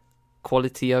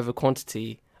 quality over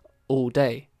quantity all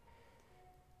day.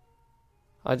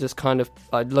 I just I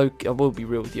will be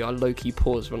real with you, I low-key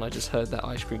paused when I just heard that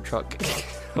ice cream truck.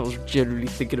 I was generally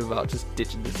thinking about just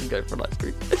ditching this and going for an ice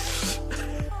cream.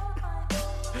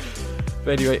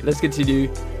 But anyway, let's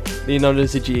continue. Leonardo da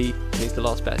Vinci is the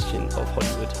last bastion of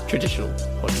Hollywood, traditional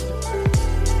Hollywood.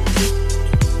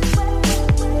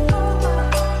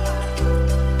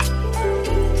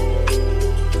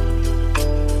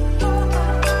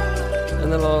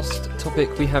 And the last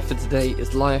topic we have for today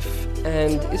is life,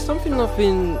 and it's something I've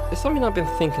been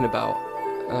thinking about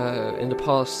in the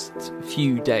past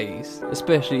few days,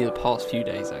 especially in the past few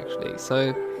days actually.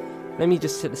 So let me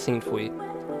just set the scene for you.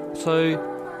 So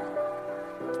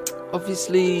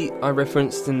obviously I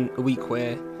referenced in a week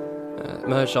where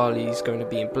Mahershala Ali is going to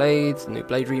be in Blade, the new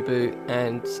Blade reboot,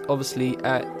 and obviously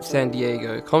at San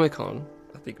Diego Comic-Con,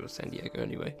 I think it was San Diego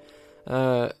anyway,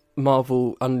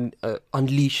 Marvel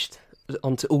unleashed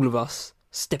onto all of us,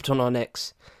 stepped on our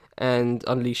necks, and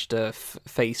unleashed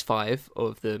Phase 5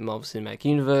 of the Marvel Cinematic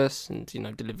Universe, and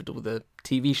delivered all the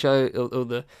TV show, all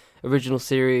the original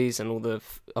series, and all the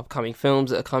upcoming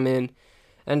films that are coming,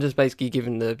 and just basically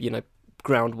given the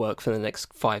groundwork for the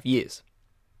next 5 years.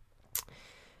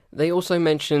 They also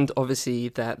mentioned obviously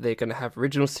that they're going to have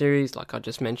original series, like I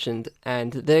just mentioned,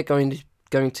 and they're going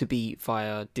to be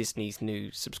via Disney's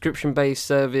new subscription-based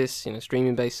service,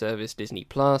 streaming-based service, Disney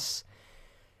Plus.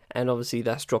 And obviously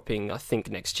that's dropping, I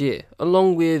think, next year,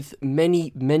 along with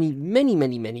many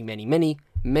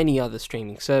other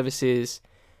streaming services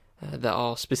that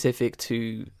are specific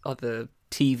to other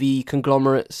TV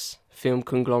conglomerates, film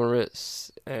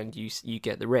conglomerates, and you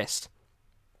get the rest.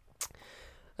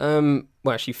 Well,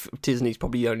 actually, Disney's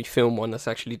probably the only film one that's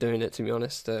actually doing it, to be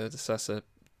honest. That's a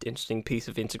interesting piece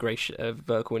of integration,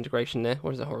 vertical integration there.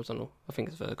 Or is it horizontal? I think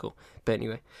it's vertical. But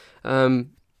anyway,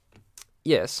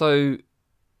 so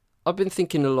I've been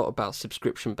thinking a lot about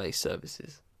subscription-based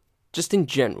services, just in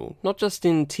general, not just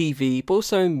in TV, but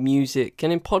also in music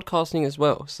and in podcasting as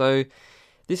well. So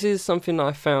this is something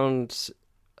I found.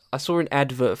 I saw an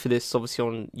advert for this, obviously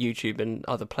on YouTube and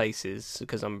other places,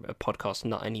 because I'm a podcast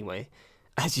nut anyway,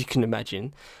 as you can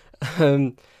imagine.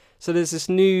 So there's this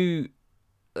new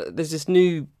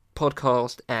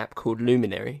podcast app called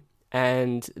Luminary,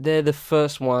 and they're the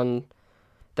first one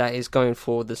that is going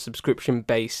for the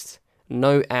subscription-based,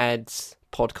 no ads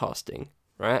podcasting,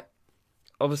 right?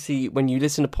 Obviously, when you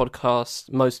listen to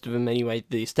podcasts, most of them anyway,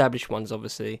 the established ones,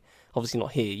 obviously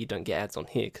not here, you don't get ads on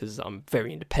here, because I'm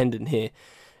very independent here,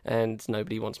 and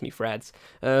nobody wants me for ads.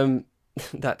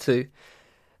 That too.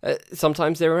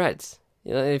 Sometimes there are ads.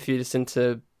 You know, if you listen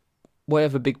to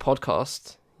whatever big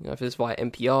podcast, you know, if it's via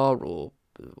NPR or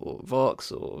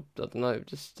Vox or, I don't know,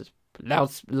 just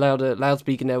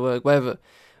loudspeaker network, wherever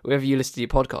you listen to your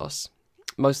podcasts,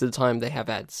 most of the time they have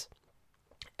ads.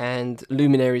 And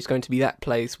Luminary is going to be that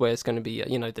place where it's going to be,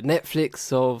 you know, the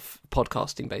Netflix of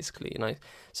podcasting, basically, you know.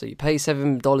 So you pay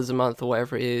 $7 a month or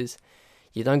whatever it is.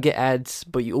 You don't get ads,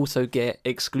 but you also get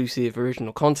exclusive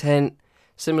original content,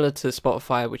 similar to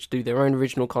Spotify, which do their own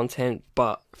original content,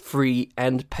 but free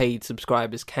and paid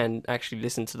subscribers can actually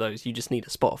listen to those. You just need a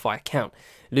Spotify account.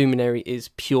 Luminary is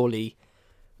purely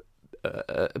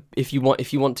if you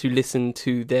want to listen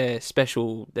to their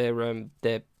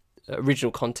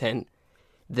original content,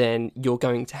 then you're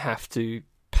going to have to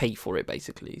pay for it,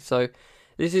 basically. So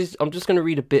I'm just going to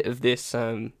read a bit of this.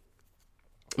 I'm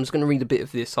just going to read a bit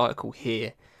of this article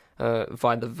here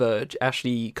via The Verge.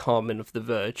 Ashley Carman of The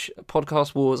Verge.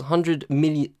 Podcast Wars $100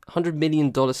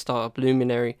 million startup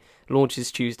Luminary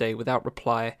launches Tuesday without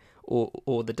reply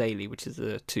or The Daily, which is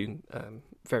the two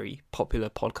very popular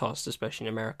podcasts, especially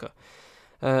in America.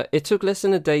 It took less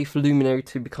than a day for Luminary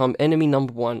to become enemy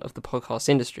number one of the podcast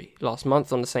industry. Last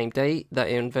month, on the same day that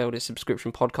it unveiled its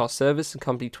subscription podcast service, the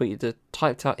company tweeted a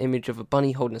typed-out image of a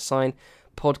bunny holding a sign,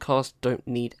 "Podcasts don't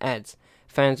need ads."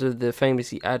 Fans of the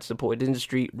famously ad-supported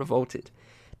industry revolted.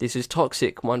 "This is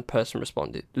toxic," one person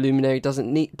responded. "Luminary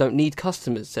don't need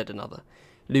customers," said another.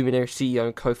 Luminary CEO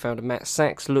and co-founder Matt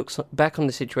Sachs looks back on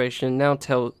the situation now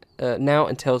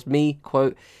and tells me,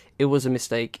 quote, "It was a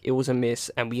mistake, it was a miss,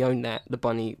 and we own that. The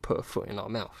bunny put a foot in our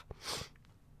mouth."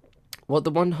 What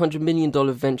the $100 million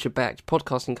venture-backed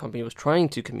podcasting company was trying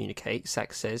to communicate,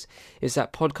 Sachs says, is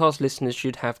that podcast listeners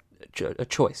should have a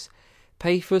choice.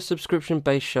 Pay for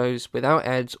subscription-based shows without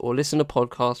ads, or listen to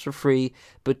podcasts for free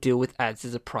but deal with ads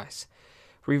as a price.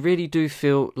 We really do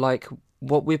feel like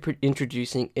what we're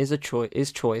introducing is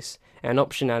choice and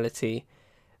optionality,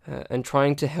 and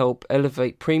trying to help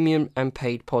elevate premium and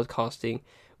paid podcasting,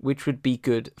 which would be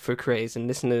good for creators and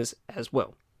listeners as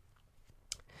well.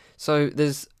 So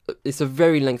it's a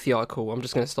very lengthy article. I'm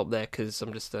just going to stop there because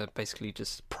I'm just basically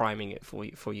just priming it for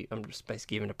you. I'm just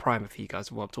basically giving a primer for you guys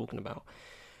of what I'm talking about.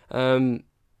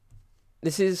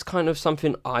 This is kind of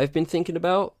something I've been thinking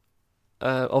about.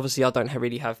 Obviously, I don't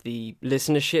really have the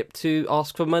listenership to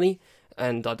ask for money,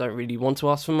 and I don't really want to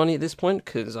ask for money at this point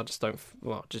because I just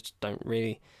don't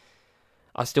really.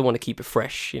 I still want to keep it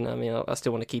fresh, you know what I mean? I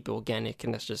still want to keep it organic,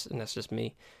 and that's just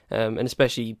me. And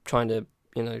especially trying to,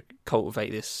 you know,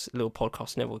 cultivate this little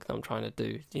podcast network that I'm trying to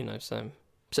do, you know, so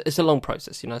it's a long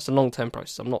process, you know, it's a long-term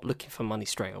process. I'm not looking for money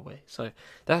straight away. So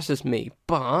that's just me.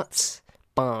 But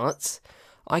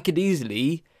I could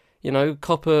easily, you know,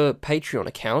 cop a Patreon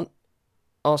account,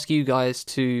 ask you guys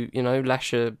to, you know,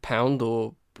 lash £1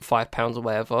 or £5 or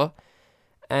whatever,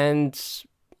 and,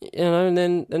 you know, and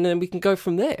then we can go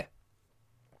from there.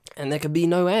 And there could be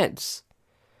no ads.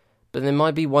 But there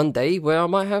might be one day where I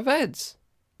might have ads.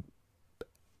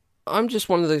 I'm just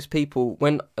one of those people,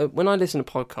 when I listen to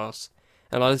podcasts,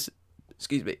 and I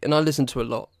listen to a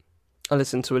lot. I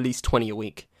listen to at least 20 a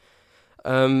week.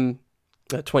 20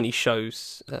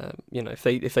 shows. You know, if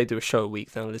they do a show a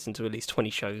week, then I listen to at least 20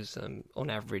 shows on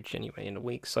average anyway in a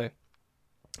week. So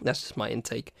that's just my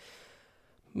intake.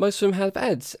 Most of them have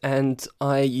ads, and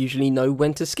I usually know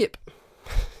when to skip.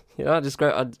 You know, I just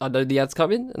go. I know the ads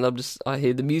coming, and I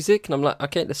hear the music, and I'm like,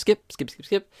 okay, let's skip.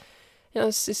 You know,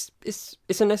 it's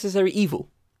a necessary evil.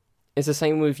 It's the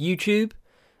same with YouTube,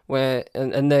 where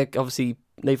and they've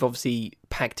obviously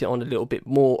packed it on a little bit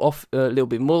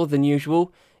more than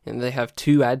usual, and they have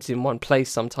 2 ads in one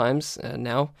place sometimes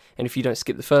now. And if you don't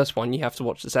skip the first one, you have to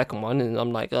watch the second one, and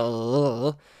I'm like,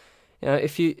 oh, you know,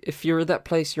 if you're at that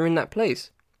place, you're in that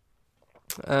place.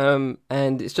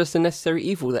 And it's just a necessary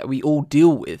evil that we all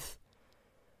deal with.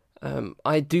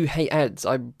 I do hate ads.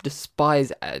 I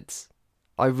despise ads.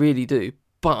 I really do.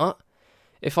 But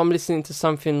if I'm listening to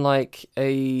something like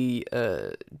a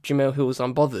Jemele Hill's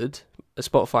Unbothered, a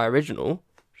Spotify original,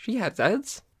 she has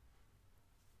ads.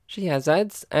 She has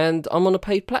ads, and I'm on a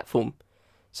paid platform.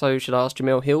 So should I ask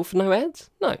Jemele Hill for no ads?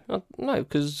 No,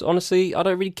 because honestly, I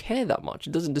don't really care that much.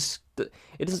 It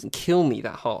doesn't kill me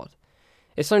that hard.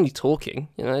 It's only talking,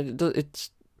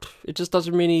 it just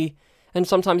doesn't really. And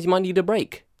sometimes you might need a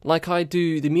break, like I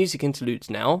do the music interludes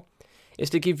now. Is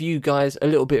to give you guys a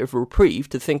little bit of a reprieve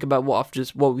to think about what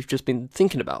we've just been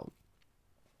thinking about,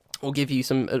 or give you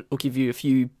a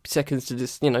few seconds to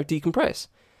just decompress.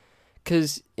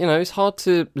 Because it's hard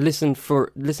to listen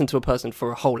to a person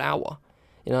for a whole hour.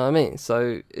 You know what I mean?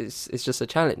 So it's just a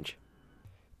challenge.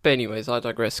 But anyways, I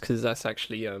digress, because that's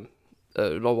actually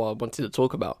not what I wanted to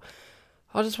talk about.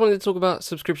 I just wanted to talk about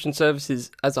subscription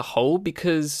services as a whole,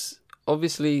 because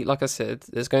obviously, like I said,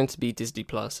 there's going to be Disney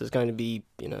Plus. There's going to be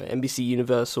NBC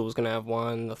Universal is going to have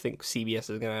one. I think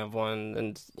CBS is going to have one,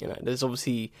 and there's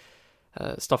obviously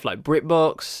stuff like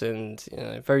BritBox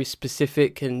and very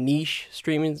specific and niche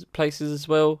streaming places as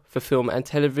well for film and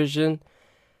television.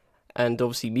 And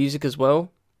obviously music as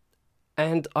well,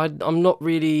 and I'm not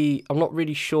really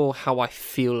sure how I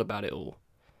feel about it all.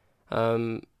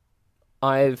 I'm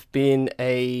a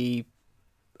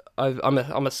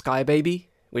Sky baby,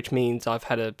 which means I've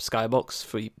had a Skybox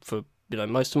for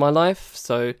most of my life.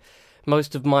 So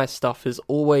most of the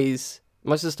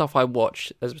stuff I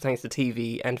watch as pertains to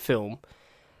TV and film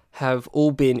have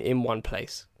all been in one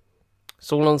place.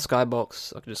 It's all on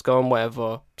Skybox. I can just go on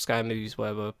whatever, Sky Movies,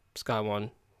 whatever, Sky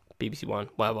One, BBC One,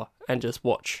 whatever, and just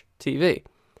watch TV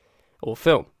or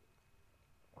film.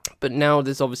 But now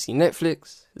there's obviously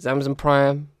Netflix, there's Amazon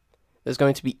Prime, there's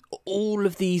going to be all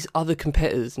of these other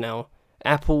competitors now,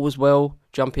 Apple as well,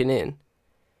 jumping in,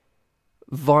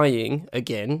 vying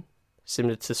again,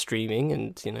 similar to streaming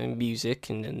and music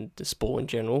and the sport in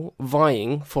general,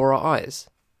 vying for our eyes,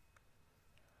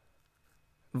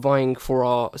 vying for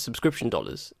our subscription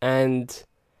dollars. And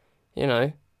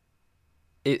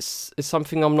it's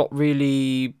something I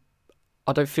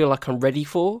don't feel like I'm ready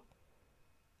for.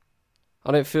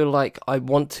 I don't feel like I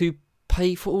want to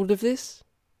pay for all of this.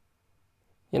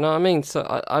 You know what I mean? So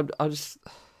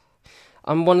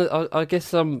I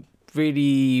guess I'm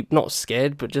really not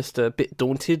scared, but just a bit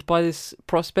daunted by this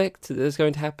prospect that's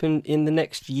going to happen in the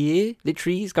next year.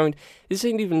 Literally, this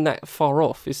ain't even that far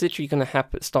off. It's literally going to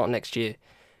start next year.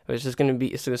 It's going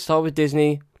to start with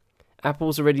Disney.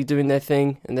 Apple's already doing their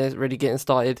thing, and they're already getting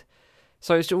started.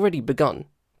 So it's already begun,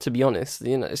 to be honest.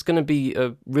 It's going to be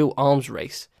a real arms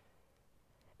race.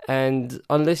 And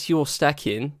unless you're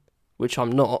stacking, which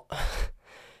I'm not,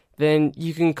 then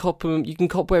you can cop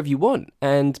wherever you want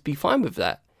and be fine with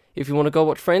that. If you want to go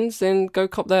watch Friends, then go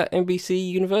cop that NBC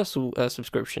Universal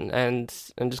subscription and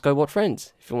just go watch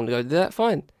Friends. If you want to go do that,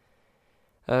 fine.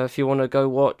 If you want to go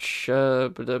watch,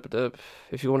 The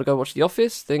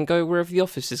Office, then go wherever The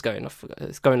Office is going off.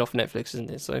 It's going off Netflix,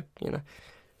 isn't it? So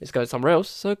it's going somewhere else.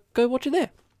 So go watch it there.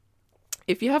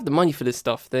 If you have the money for this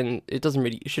stuff, then it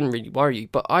shouldn't really worry you.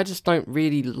 But I just don't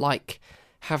really like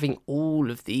having all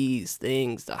of these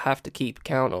things that I have to keep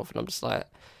count of, and I'm just like,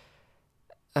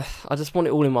 I just want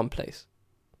it all in one place.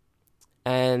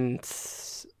 And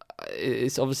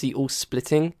it's obviously all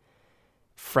splitting,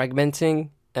 fragmenting,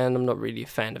 and I'm not really a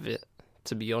fan of it,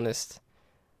 to be honest.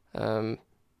 And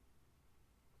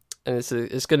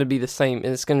it's going to be the same,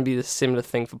 and it's going to be the similar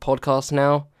thing for podcasts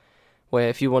now, where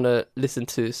if you want to listen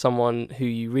to someone who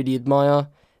you really admire,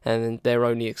 and they're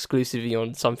only exclusively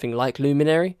on something like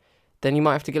Luminary, then you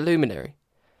might have to get Luminary.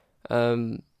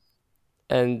 And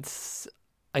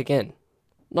again,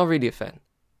 not really a fan.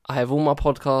 I have all my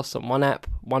podcasts on one app,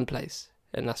 one place,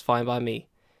 and that's fine by me.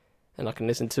 And I can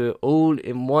listen to it all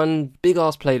in one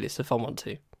big-ass playlist if I want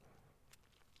to.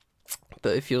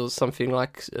 But if you're something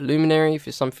like a Luminary, if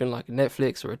you're something like a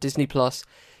Netflix or a Disney Plus,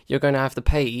 you're going to have to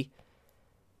pay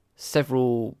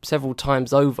several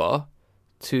times over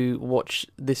to watch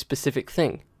this specific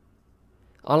thing.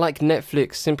 I like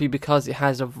Netflix simply because it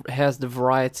has the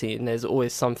variety, and there's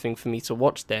always something for me to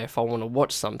watch there if I want to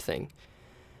watch something.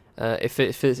 If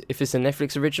it's a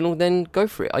Netflix original, then go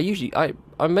for it.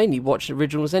 I mainly watch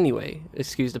originals anyway.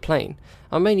 Excuse the plane.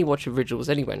 I mainly watch originals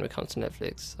anyway when it comes to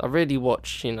Netflix. I really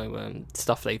watch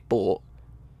stuff they bought.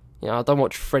 I don't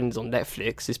watch Friends on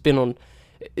Netflix. It's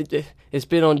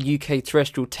been on UK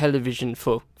terrestrial television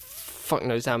for fuck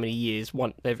knows how many years.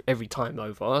 Every time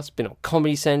over. It's been on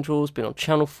Comedy Central. It's been on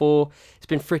Channel 4. It's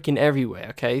been freaking everywhere.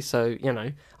 Okay, so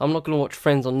I'm not gonna watch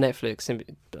Friends on Netflix. I'm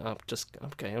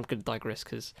gonna digress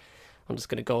because I'm just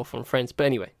gonna go off on Friends. But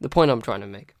anyway, the point I'm trying to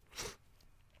make.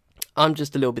 I'm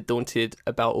just a little bit daunted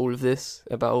about all of this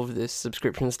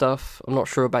subscription stuff. I'm not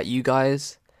sure about you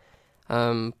guys,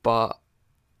 but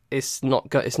it's not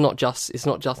just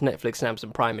Netflix and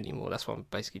Amazon Prime anymore. That's what I'm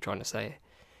basically trying to say.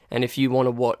 And if you want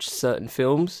to watch certain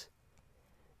films,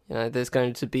 you know, there's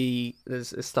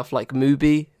stuff like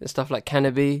Mubi, there's stuff like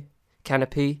Canopy.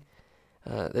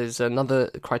 There's another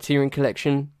Criterion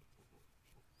Collection.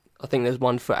 I think there's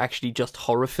one for actually just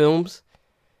horror films.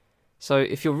 So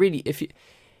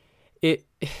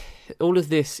all of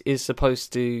this is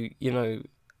supposed to, you know,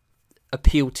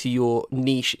 appeal to your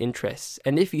niche interests.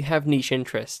 And if you have niche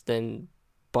interests, then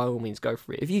by all means go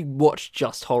for it. If you watch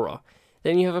just horror,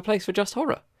 then you have a place for just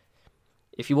horror.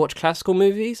 If you watch classical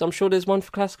movies, I'm sure there's one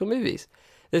for classical movies.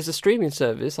 There's a streaming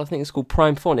service, I think it's called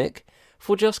Prime Phonic,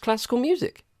 for just classical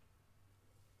music.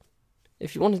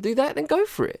 If you want to do that, then go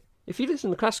for it. If you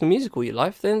listen to classical music all your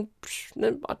life, then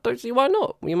I don't see why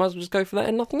not. You might as well just go for that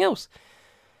and nothing else.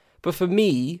 But for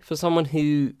me, for someone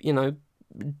who, you know,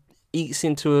 eats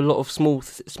into a lot of small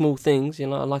things, you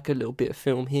know, I like a little bit of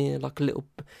film here, I like a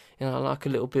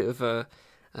little bit of a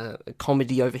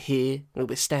comedy over here, a little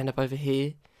bit of stand-up over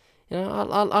here. You know,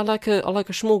 I like a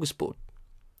smorgasbord.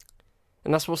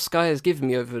 And that's what Sky has given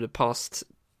me over the past,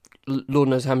 Lord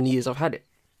knows how many years I've had it.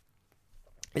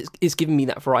 It's given me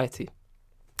that variety.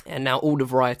 And now all the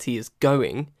variety is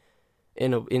going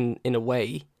in a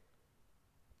way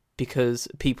because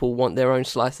people want their own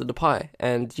slice of the pie,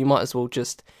 and you might as well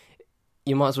just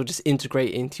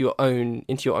integrate into your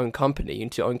own company,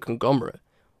 into your own conglomerate.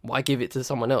 Why give it to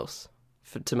someone else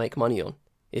to make money on?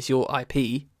 It's your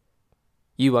IP.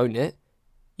 You own it.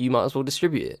 You might as well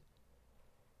distribute it.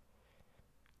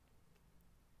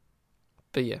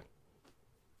 But yeah.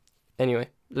 Anyway,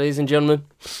 ladies and gentlemen,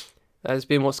 that has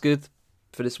been What's Good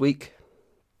for this week.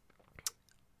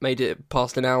 Made it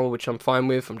past an hour, which I'm fine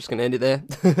with. I'm just going to end it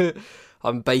there.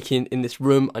 I'm baking in this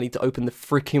room. I need to open the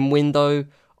freaking window.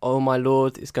 Oh my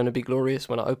lord, it's going to be glorious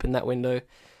when I open that window.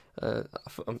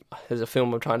 There's a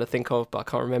film I'm trying to think of, but I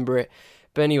can't remember it.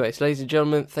 But anyways, ladies and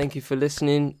gentlemen, thank you for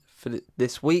listening for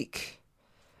this week.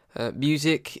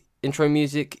 Intro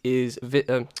music is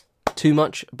Too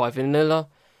Much by Vanilla.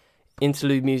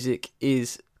 Interlude music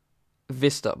is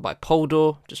Vista by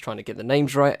Poldor. Just trying to get the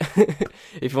names right.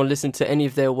 If you want to listen to any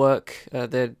of their work,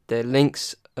 their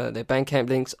links, their Bandcamp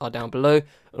links are down below,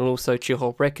 and also Chill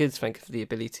Hop Records. Thank you for the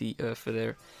ability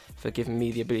for giving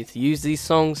me the ability to use these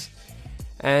songs.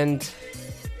 And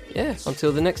yeah,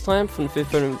 until the next time, from the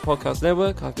Fifth Element Podcast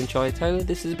Network, I've been Charlie Taylor.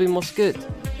 This has been What's Good.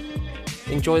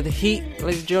 Enjoy the heat,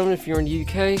 ladies and gentlemen. If you're in the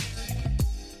UK,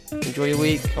 enjoy your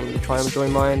week. I'm going to try and enjoy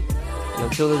mine. And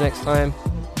until the next time,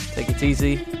 take it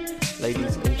easy,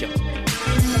 ladies and gentlemen.